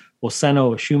driver, or Senna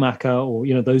or Schumacher, or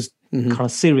those kind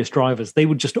of serious drivers, they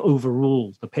would just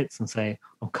overrule the pits and say,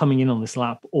 I'm coming in on this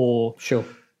lap. Or sure.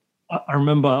 I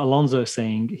remember Alonso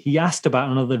saying he asked about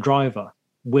another driver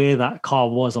where that car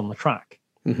was on the track.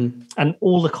 And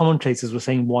all the commentators were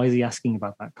saying, why is he asking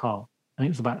about that car? And it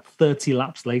was about 30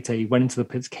 laps later, he went into the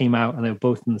pits, came out, and they were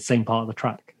both in the same part of the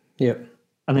track. Yeah.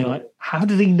 And they were like, how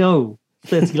did he know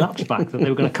 30 laps back that they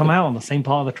were going to come out on the same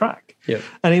part of the track? Yeah.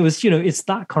 And it was, it's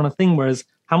that kind of thing, whereas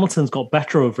Hamilton's got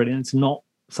better over it, and it's not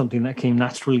something that came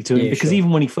naturally to him. Because even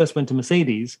when he first went to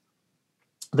Mercedes,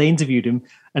 they interviewed him,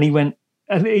 and he went,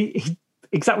 and he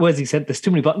exact words he said, there's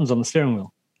too many buttons on the steering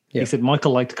wheel. He said,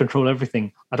 Michael liked to control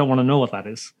everything. I don't want to know what that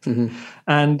is.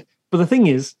 But the thing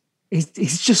is,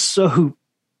 he's just so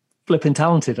flipping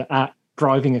talented at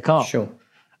driving a car. Sure.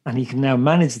 And he can now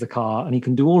manage the car, and he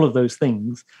can do all of those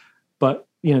things. But,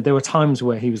 there were times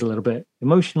where he was a little bit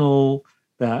emotional,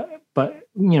 but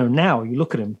now you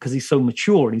look at him because he's so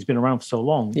mature and he's been around for so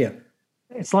long. Yeah.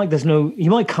 It's like he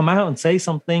might come out and say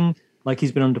something like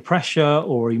he's been under pressure,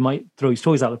 or he might throw his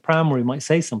toys out the pram, or he might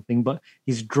say something, but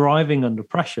his driving under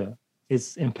pressure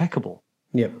is impeccable.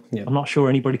 Yeah. I'm not sure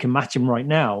anybody can match him right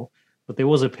now, but there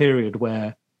was a period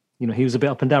where, he was a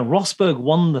bit up and down. Rosberg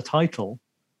won the title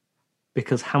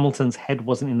because Hamilton's head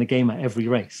wasn't in the game at every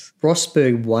race.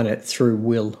 Rosberg won it through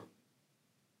will.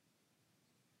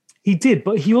 He did,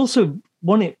 but he also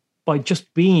won it by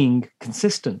just being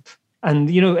consistent. And,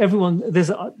 everyone,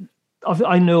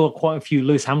 I know quite a few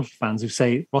Lewis Hamilton fans who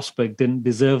say Rosberg didn't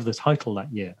deserve the title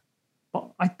that year.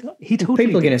 But he totally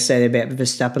People are going to say that about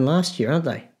Verstappen last year, aren't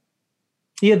they?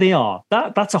 Yeah, they are.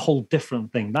 That's a whole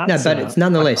different thing. That's, no, but it's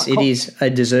nonetheless, it is a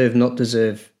deserve, not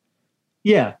deserve.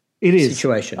 Yeah, it is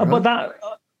situation. Right? But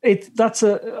that's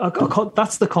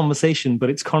the conversation. But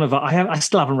it's kind of I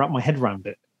still haven't wrapped my head around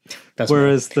it.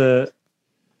 Whereas the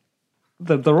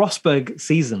Rosberg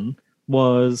season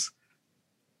was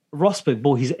Rosberg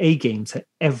brought his A game to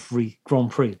every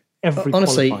Grand Prix.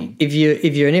 Honestly, qualifying. if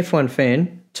you're an F1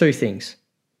 fan, two things: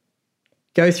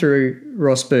 go through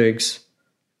Rosberg's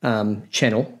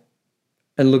channel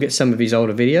and look at some of his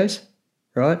older videos,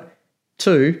 right?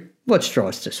 Two, watch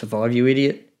Drives to Survive, you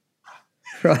idiot.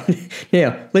 Right.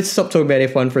 Now, let's stop talking about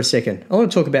F1 for a second. I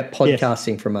want to talk about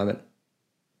podcasting for a moment.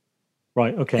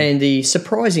 Right, okay. And the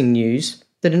surprising news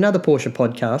that another Porsche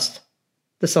podcast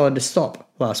decided to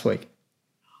stop last week.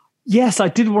 Yes, I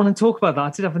did want to talk about that. I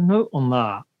did have a note on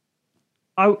that.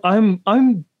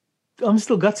 I'm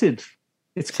still gutted.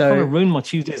 It's kind of ruined my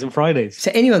Tuesdays and Fridays.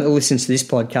 So anyone that listens to this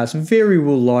podcast very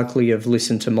will likely have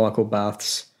listened to Michael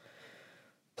Barth's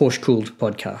Porsche Cooled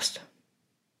podcast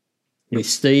with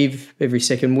Steve every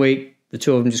second week. The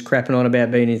two of them just crapping on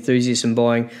about being enthusiasts and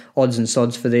buying odds and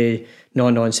sods for their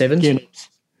 997s. Gear knobs.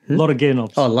 A lot of gear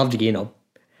knobs. Oh, I love the gear knob.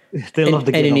 They love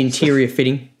the gear and knobs. an interior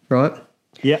fitting, right?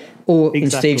 Yeah. Or in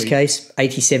Steve's case,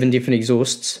 87 different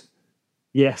exhausts.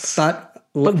 Yes. But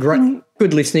great,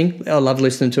 good listening. I love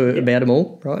listening to about them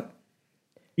all, right?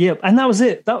 Yeah, and that was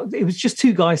it. It was just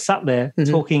two guys sat there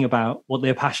talking about what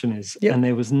their passion is, and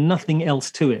there was nothing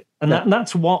else to it. And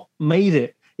that's what made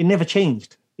it. It never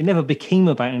changed. It never became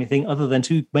about anything other than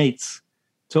two mates.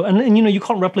 So, and you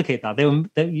can't replicate that.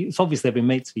 It's obvious they've been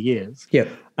mates for years. Yeah,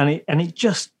 and it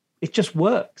just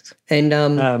worked.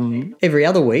 And every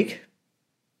other week,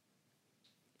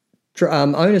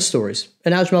 owner stories.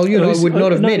 And Ajmal, you and I would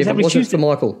not have met if it wasn't for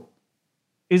Michael.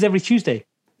 It was every Tuesday.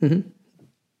 Mm-hmm.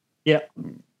 Yeah.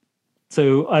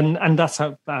 So, and that's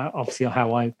obviously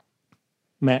how I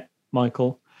met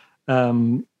Michael.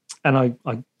 And I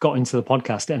got into the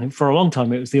podcast, and for a long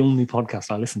time, it was the only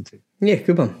podcast I listened to. Yeah,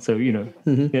 good one. So,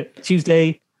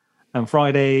 Tuesday and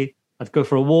Friday, I'd go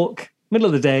for a walk, middle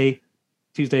of the day,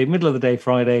 Tuesday, middle of the day,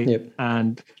 Friday,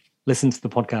 and listen to the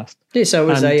podcast. Yeah, so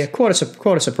it was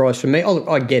quite a surprise for me.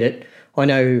 I get it. I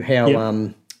know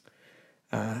how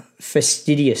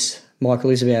fastidious Michael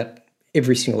is about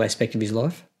every single aspect of his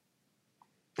life.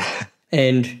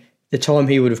 And the time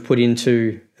he would have put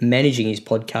into managing his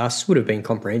podcasts would have been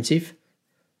comprehensive.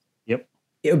 Yep.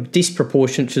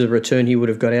 Disproportionate to the return he would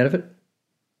have got out of it.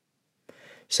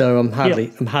 So I'm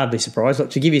hardly surprised. Look,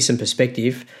 to give you some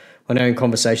perspective, I know in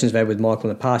conversations I've had with Michael in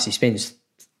the past, he spends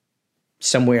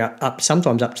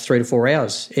sometimes up to 3 to 4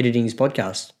 hours editing his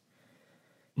podcast.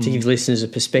 To give listeners a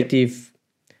perspective,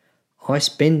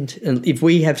 if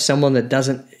we have someone that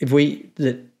doesn't,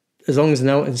 as long as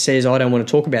no one says I don't want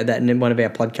to talk about that in one of our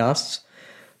podcasts,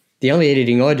 the only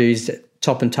editing I do is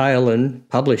top and tail and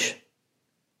publish.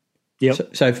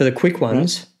 Yep. So for the quick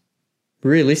ones,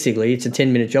 realistically, it's a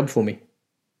 10-minute job for me.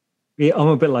 Yeah, I'm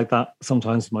a bit like that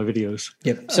sometimes in my videos.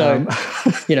 Yep. So,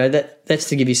 that's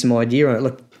to give you some idea on it.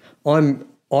 Look,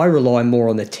 I rely more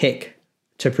on the tech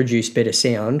to produce better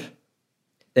sound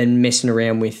than messing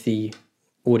around with the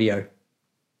audio.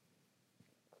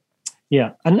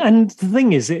 Yeah, and the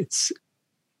thing is, it's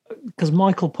because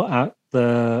Michael put out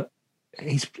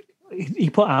he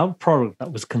put out a product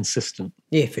that was consistent.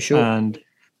 Yeah, for sure. And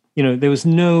there was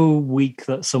no week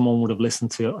that someone would have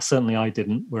listened to it. Certainly, I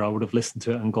didn't, where I would have listened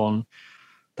to it and gone,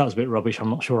 "That was a bit rubbish. I'm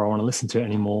not sure I want to listen to it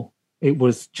anymore." It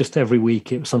was just every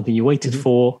week. It was something you waited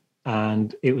for,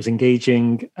 and it was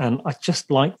engaging. And I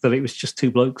just liked that it was just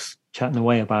two blokes chatting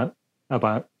away about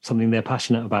something they're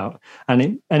passionate about,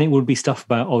 and it would be stuff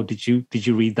about, oh, did you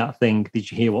read that thing?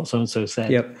 Did you hear what so and so said?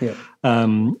 Yep.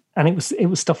 And it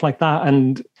was stuff like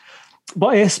that. But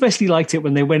I especially liked it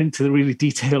when they went into the really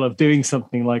detail of doing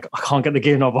something like, I can't get the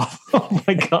gear knob off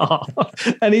my car,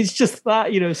 and it's just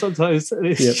that sometimes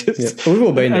it's just. We've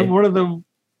all been there. And one of them.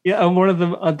 Yeah, and one of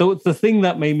them, the thing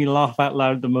that made me laugh out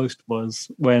loud the most was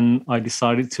when I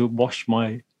decided to wash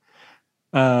my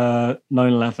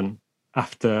 911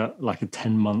 after like a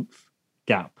 10-month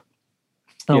gap.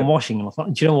 And I'm washing, and I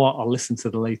thought, do you know what? I'll listen to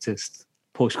the latest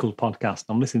Porsche Cool podcast.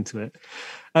 I'm listening to it,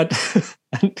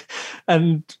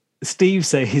 and Steve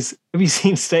says, "Have you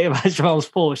seen State of Ajmal's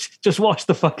Porsche? Just watch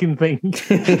the fucking thing."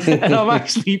 And I'm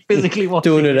actually physically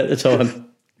watching doing it at the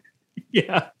time.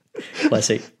 Yeah,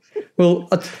 classic. Well,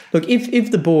 look,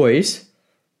 if the boys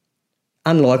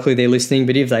Unlikely they're listening,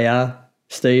 but if they are,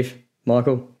 Steve,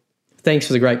 Michael, thanks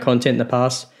for the great content in the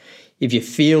past. If you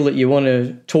feel that you want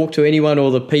to talk to anyone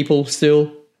or the people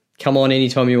still, come on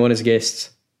anytime you want as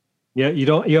guests. Yeah, you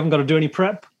haven't got to do any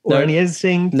prep or any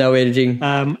editing. No editing.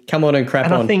 Come on and crap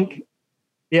and on. I think,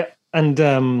 yeah,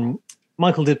 and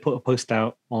Michael did put a post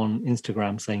out on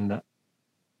Instagram saying that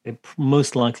it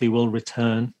most likely will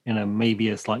return in maybe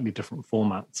a slightly different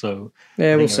format. So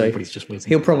yeah, we'll see. Everybody's just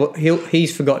waiting.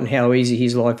 He's forgotten how easy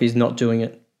his life is not doing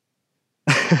it.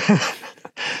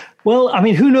 Well, I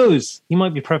mean, who knows? He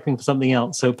might be prepping for something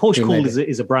else. So Porsche Cool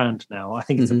is a brand now. I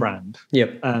think it's a brand.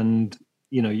 Yep. And,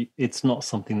 it's not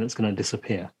something that's going to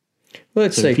disappear. Well,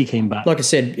 let's see. If he came back. Like I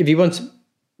said, if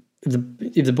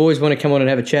the boys want to come on and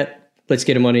have a chat, let's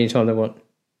get them on anytime they want.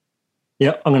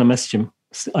 Yeah, I'm going to message him.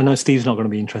 I know Steve's not going to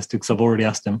be interested because I've already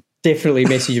asked him. Definitely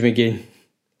message him again.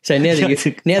 So now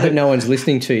that no one's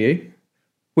listening to you,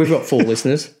 we've got 4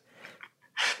 listeners.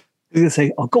 He's going to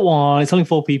say, "Oh, go on! It's only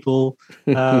 4 people."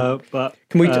 But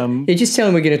can we? Just tell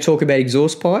him we're going to talk about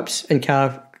exhaust pipes and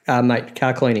car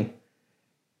cleaning.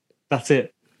 That's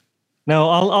it. No,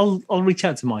 I'll reach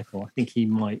out to Michael. I think he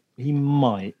might,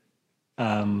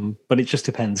 but it just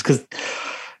depends because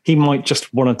he might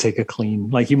just want to take a clean.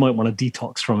 Like he might want to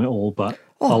detox from it all. But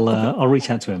I'll reach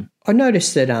out to him. I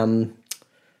noticed that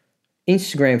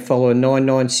Instagram follower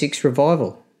 996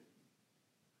 Revival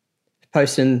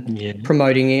posting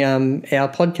promoting our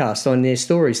podcast on their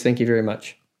stories. Thank you very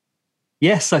much.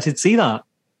 Yes, I did see that,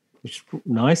 which is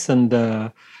nice. And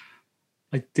I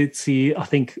did see, I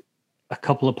think, a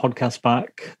couple of podcasts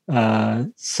back,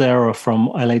 Sarah from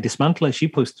LA Dismantler, she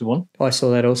posted one. I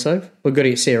saw that also. We've got to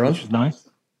get Sarah on. Which is nice.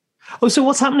 Oh, so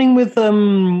what's happening with,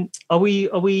 are we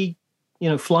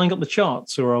flying up the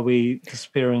charts or are we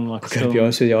disappearing like a stone? To be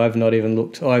honest with you, I've not even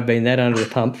looked. I've been that under the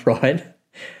pump, right?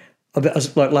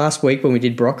 Like last week when we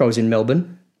did Brock, I was in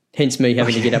Melbourne, hence me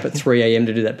having to get up at 3 a.m.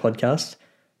 to do that podcast.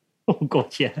 Oh,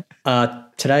 God, yeah.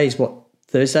 Today's what,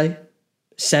 Thursday?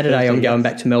 Saturday, I'm going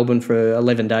back to Melbourne for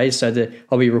 11 days, so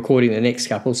I'll be recording the next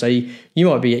couple. So you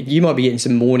might be getting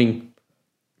some morning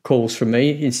calls from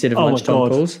me instead of lunchtime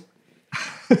calls.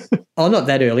 Oh, not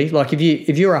that early. Like if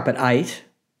you're up at 8,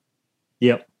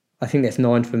 yep, I think that's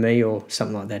 9 for me or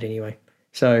something like that. Anyway,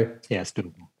 so yeah, it's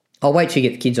doable. I'll wait till you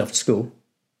get the kids off to school.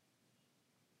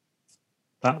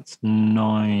 That's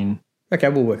 9. Okay,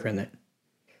 we'll work around that.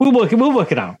 We'll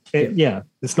work it out. Yeah,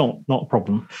 it's not a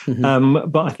problem. Mm-hmm.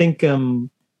 But I think,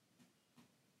 hang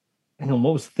on,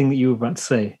 what was the thing that you were about to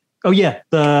say? Oh yeah,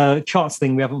 the charts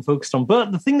thing we haven't focused on.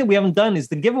 But the thing that we haven't done is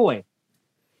the giveaway.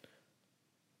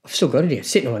 I've still got it here,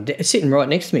 sitting right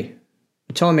next to me.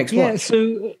 The Timex watch. Yeah.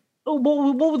 So,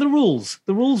 what were the rules?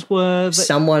 The rules were that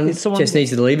someone just needs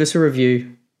to leave us a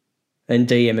review and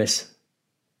DM us,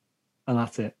 and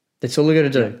that's it. That's all we got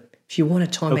to do. Yeah. If you want a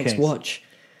Timex watch.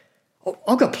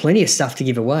 I've got plenty of stuff to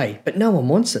give away, but no one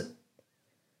wants it.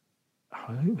 I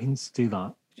don't mean to do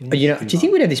that. Do you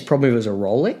think we'd have this problem if it was a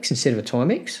Rolex instead of a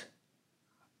Timex?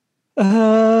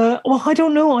 Well, I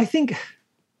don't know. I think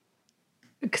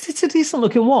because it's a decent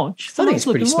looking watch. I think it's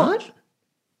pretty smart. Watch.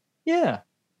 Yeah.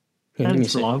 And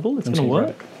it's reliable. It's going to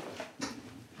work.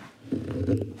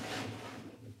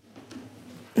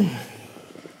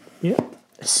 Yeah.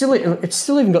 It's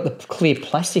still even got the clear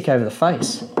plastic over the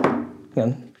face. Hang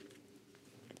on.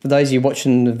 For those of you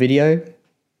watching the video,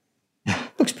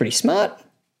 looks pretty smart.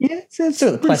 Yeah, it's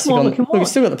still got the plastic on. Look, it's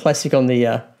still got the plastic on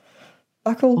the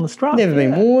buckle. On the strap. Never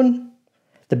been worn.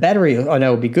 The battery I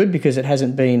know will be good because it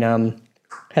hasn't been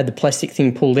had the plastic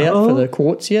thing pulled out for the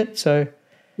quartz yet. So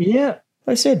yeah,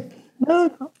 like I said,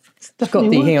 no, it's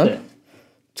got the hang on.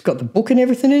 It's got the book and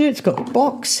everything in it. It's got the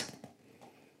box.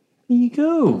 There you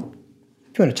go.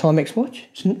 If you want a Timex watch,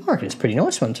 I reckon it's a pretty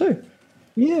nice one too.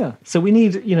 Yeah, so we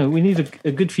need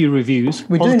a good few reviews.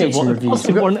 We do need some reviews.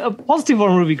 A positive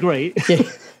one would be great. Yeah.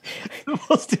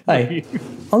 Hey,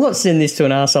 I'm not sending this to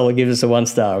an arsehole that gives us a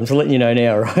 1-star. I'm just letting you know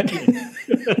now, right?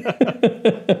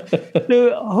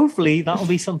 So hopefully that'll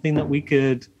be something that we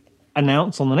could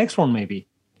announce on the next one, maybe.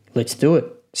 Let's do it.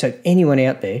 So anyone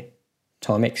out there,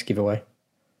 Timex giveaway.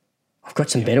 I've got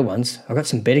some better ones. I've got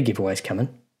some better giveaways coming.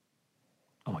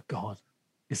 Oh my God,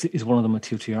 is one of them a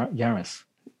Toyota Yaris?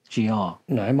 GR.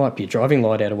 No, it might be a driving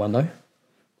light out of one though.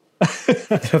 I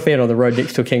found on the road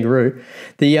next to a kangaroo.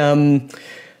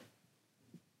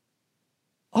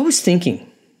 I was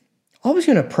thinking, I was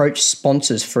going to approach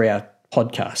sponsors for our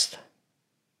podcast.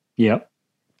 Yep.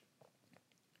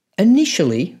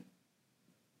 Initially,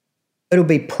 it'll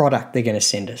be product they're going to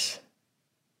send us.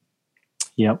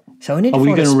 Yep. So I need. Are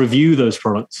we going to review those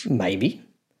products? Maybe.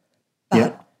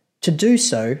 But to do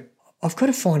so, I've got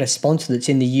to find a sponsor that's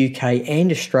in the UK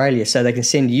and Australia so they can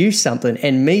send you something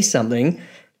and me something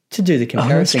to do the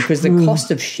comparison, because the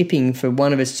cost of shipping for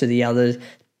one of us to the other,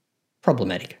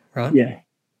 problematic, right?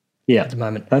 Yeah. At the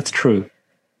moment. That's true.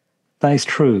 That is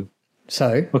true.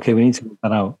 So, okay, we need to work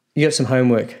that out. You got some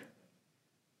homework.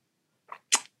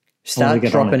 Start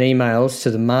dropping emails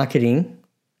to the marketing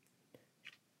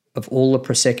of all the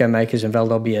Prosecco makers in Val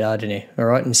d'Olbiadene, all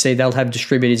right? And see, they'll have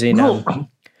distributors in well,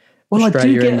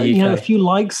 Australia I do and the get UK. a few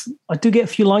likes. I do get a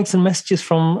few likes and messages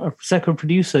from a Prosecco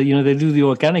producer. They do the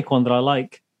organic one that I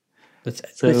like. Let's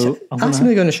ask them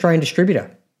to go an Australian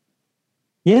distributor.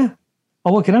 Yeah,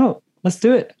 I'll work it out. Let's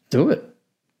do it. Do it.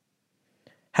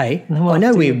 Hey, I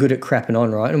know we're good at crapping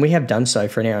on, right? And we have done so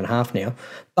for an hour and a half now.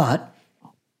 But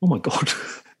oh my God,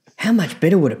 how much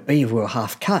better would it be if we were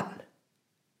half cut?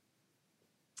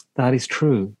 That is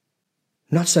true.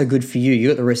 Not so good for you. You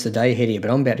got the rest of the day ahead of you, but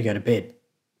I'm about to go to bed.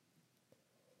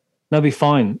 That'll be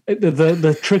fine.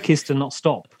 The trick is to not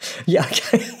stop. Yeah,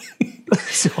 okay.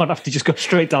 So I'd have to just go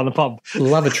straight down the pub.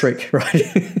 Love a trick, right?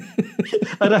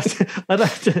 I'd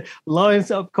have to line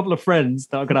up a couple of friends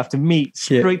that I'm going to have to meet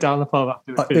straight down the pub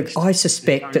after it's finished. Look, I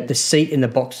suspect that the seat in the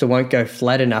Boxster won't go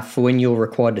flat enough for when you're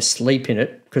required to sleep in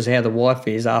it because of how the wife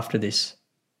is after this.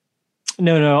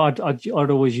 No, I'd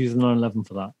always use the 911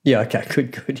 for that. Yeah, okay,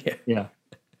 good, yeah.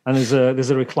 And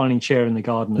there's a reclining chair in the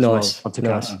garden as well. I took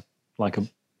out like a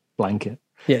blanket.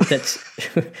 Yeah, that's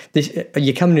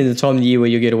you're coming in the time of the year where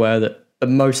you'll get away with it, but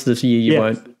most of the year you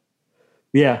won't.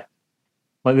 Yeah,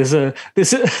 like there's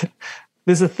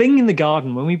a thing in the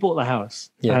garden when we bought the house,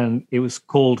 and it was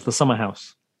called the summer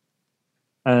house,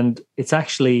 and it's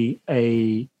actually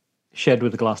a shed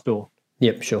with a glass door.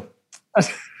 Yep, sure.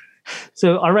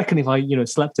 So I reckon if I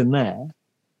slept in there,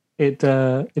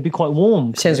 it'd be quite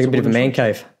warm. Sounds like a bit of a man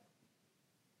cave.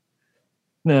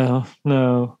 No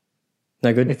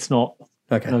good. It's not.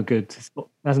 Okay. No good. It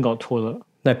hasn't got a toilet.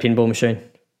 No pinball machine.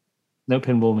 No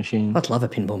pinball machine. I'd love a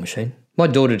pinball machine. My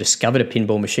daughter discovered a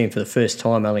pinball machine for the first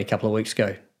time only a couple of weeks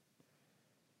ago.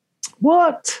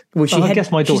 What? Well, I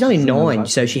guess my daughter. She's only 9,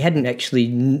 so she hadn't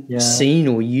actually seen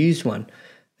or used one.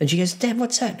 And she goes, "Dad,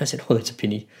 what's that?" And I said, "Oh, that's a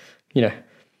pinny." I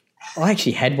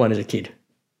actually had one as a kid.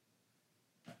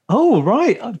 Oh,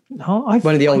 right.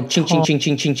 One of the old ching,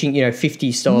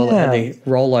 50 style, the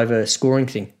rollover scoring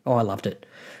thing. Oh, I loved it.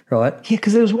 Right? Yeah,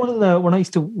 because there was one when I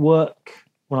used to work,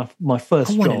 my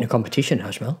first job. I won it in a competition,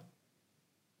 Hajmal.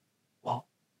 What?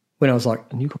 When I was like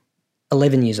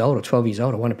 11 years old or 12 years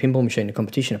old, I won a pinball machine in a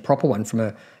competition, a proper one from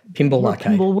a pinball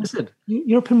arcade. Pinball wizard.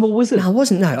 You're a pinball wizard. No, I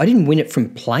wasn't. No, I didn't win it from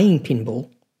playing pinball.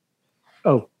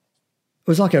 Oh. It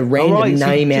was like a random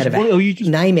name out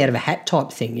of a hat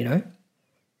type thing,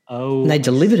 Oh. And they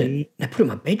delivered it. They put it in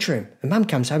my bedroom. And Mum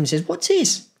comes home and says, "What's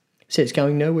this?" I said, "It's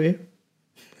going nowhere."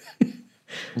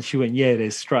 And she went, "Yeah, it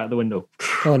is," straight out the window.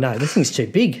 Oh, no, this thing's too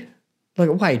big. Like,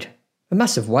 it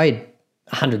must have weighed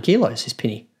 100 kilos, this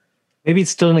penny. Maybe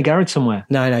it's still in a garage somewhere.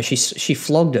 No, she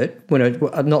flogged it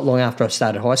not long after I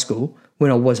started high school.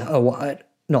 When I was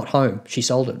not home, she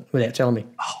sold it without telling me.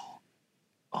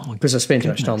 Oh my God. Because I spent too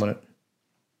much time on it.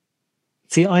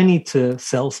 See, I need to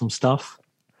sell some stuff.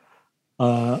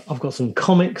 I've got some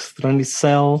comics that I need to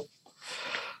sell.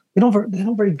 They're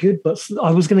not very good, but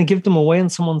I was going to give them away,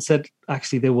 and someone said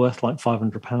actually they're worth like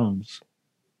 £500.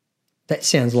 That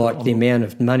sounds like the amount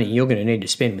of money you're going to need to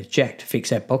spend with Jack to fix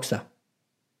that Boxster.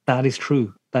 That is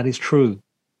true.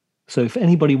 So if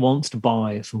anybody wants to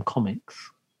buy some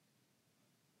comics,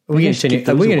 are we going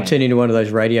to turn into one of those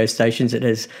radio stations that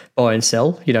has buy and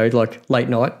sell? Like late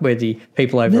night, where the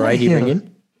people over 80 ring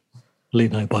in.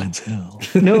 Late night buy and sell.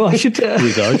 No, I should.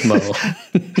 With Oakmale.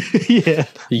 Yeah.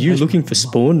 Are you looking for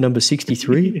Spawn number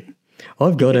 63?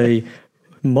 I've got a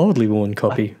mildly worn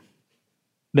copy.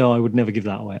 No, I would never give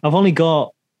that away. I've only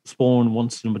got Spawn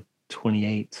once number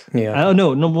 28. Yeah. Oh,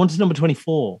 no, once number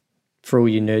 24. For all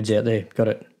you nerds out there, got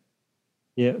it.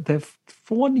 Yeah.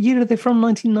 For what year are they from?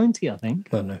 1990, I think.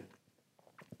 I don't know.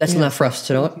 That's enough for us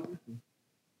tonight.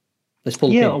 Let's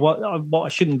pull the pin. What I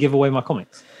shouldn't give away my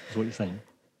comics, is what you're saying.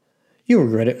 You'll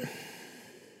regret it.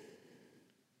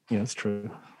 Yeah, that's true.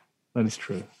 That is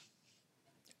true.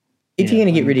 If you're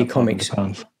going to get rid of your comics,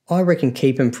 I reckon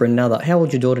keep them for another. How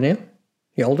old's your daughter now?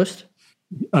 Your oldest?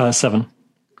 7.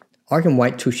 I reckon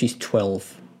wait till she's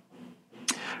 12.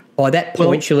 By that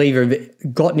point, she'll either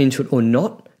have gotten into it or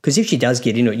not. Because if she does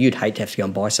get into it, you'd hate to have to go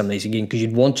and buy some of these again because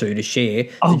you'd want to share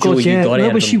the joy you got out of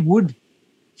them. But she would.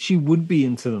 She would be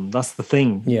into them. That's the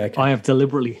thing. Yeah, okay. I have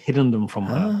deliberately hidden them from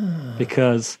her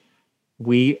because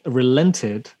we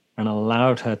relented and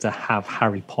allowed her to have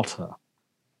Harry Potter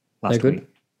last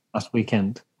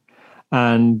weekend.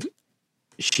 And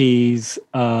she's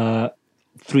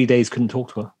 3 days couldn't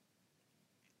talk to her.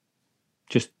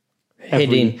 Just Head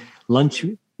every in. lunch.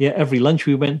 Yeah, every lunch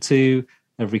we went to,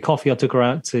 every coffee I took her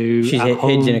out to. She's at home.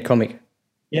 heads in a comic.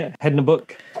 Yeah, head in a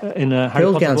book, in a Harry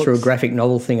Pearl's Potter going through a books. graphic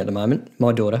novel thing at the moment.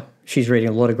 My daughter, she's reading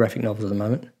a lot of graphic novels at the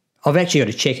moment. I've actually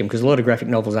got to check them because a lot of graphic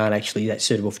novels aren't actually that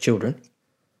suitable for children.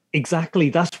 Exactly.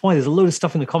 That's why there's a load of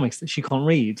stuff in the comics that she can't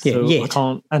read. Yeah, So yet. I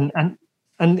can't.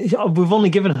 And we've only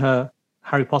given her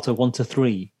Harry Potter 1 to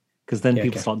 3 because then Yeah,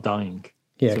 people okay. start dying.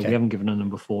 Yeah, So okay. we haven't given her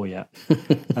number 4 yet.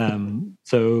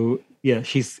 So yeah,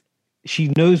 she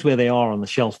knows where they are on the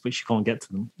shelf, but she can't get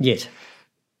to them. Yet.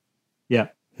 Yeah,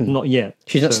 not yet.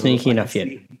 She's not So sneaky I enough can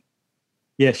yet. see-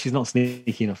 Yeah, she's not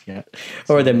sneaky enough yet.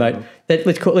 All right then, mate.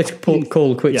 Let's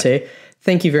call quits Yeah. here.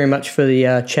 Thank you very much for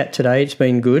the chat today. It's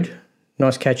been good.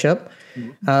 Nice catch up.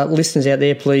 Listeners out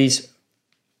there, please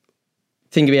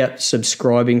think about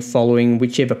subscribing, following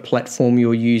whichever platform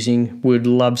you're using. Would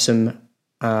love some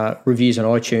reviews on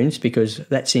iTunes because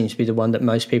that seems to be the one that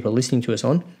most people are listening to us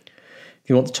on. If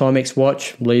you want the Timex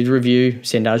watch, leave a review,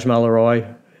 send Ajmal or I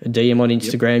a DM on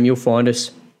Instagram. You'll find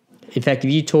us. In fact,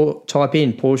 if you type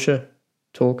in Porsche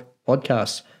Talk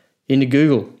Podcast into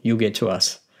Google, you'll get to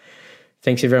us.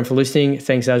 Thanks everyone for listening.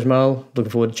 Thanks Ajmal. Looking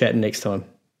forward to chatting next time.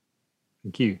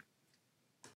 Thank you.